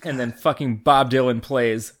 Oh, And then fucking Bob Dylan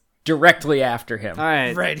plays directly after him. All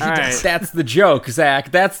right, Right, he all does. That's the joke,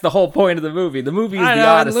 Zach. That's the whole point of the movie. The movie is I the know,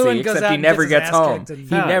 and Odyssey, Llewyn goes except out he and never gets his gets ass home. kicked and- He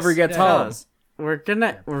Fellas, never gets yeah. home. Fellas,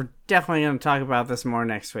 we're definitely gonna talk about this more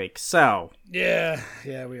next week. So yeah,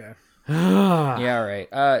 we are. Yeah,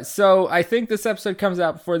 right. So I think this episode comes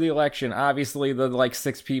out before the election. Obviously, the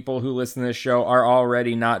 6 people who listen to this show are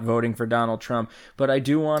already not voting for Donald Trump. But I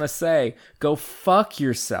do want to say, go fuck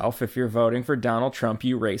yourself if you're voting for Donald Trump,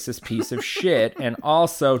 you racist piece of shit. And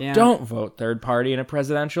also, Yeah. don't vote third party in a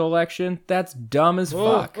presidential election. That's dumb as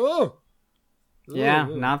fuck. Oh. yeah,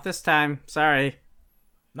 not this time. Sorry.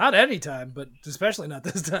 Not any time, but especially not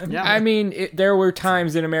this time. Yeah. I mean, there were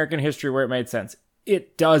times in American history where it made sense.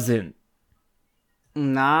 It doesn't.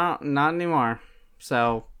 No, not anymore.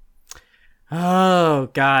 So, oh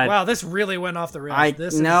god. Wow, this really went off the rails.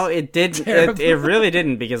 It didn't. It really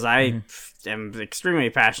didn't, because I am extremely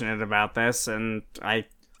passionate about this, and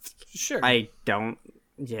Sure. I don't.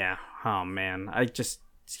 Yeah. Oh man. I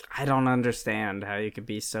don't understand how you could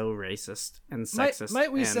be so racist and sexist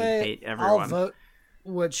might we and say hate everyone. I'll vote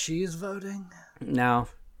what she's voting? No.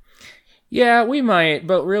 Yeah, we might,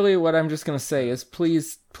 but really what I'm just going to say is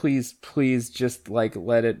please just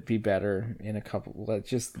let it be better in a couple,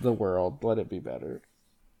 just the world, let it be better.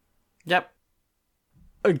 Yep.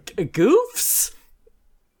 Goofs.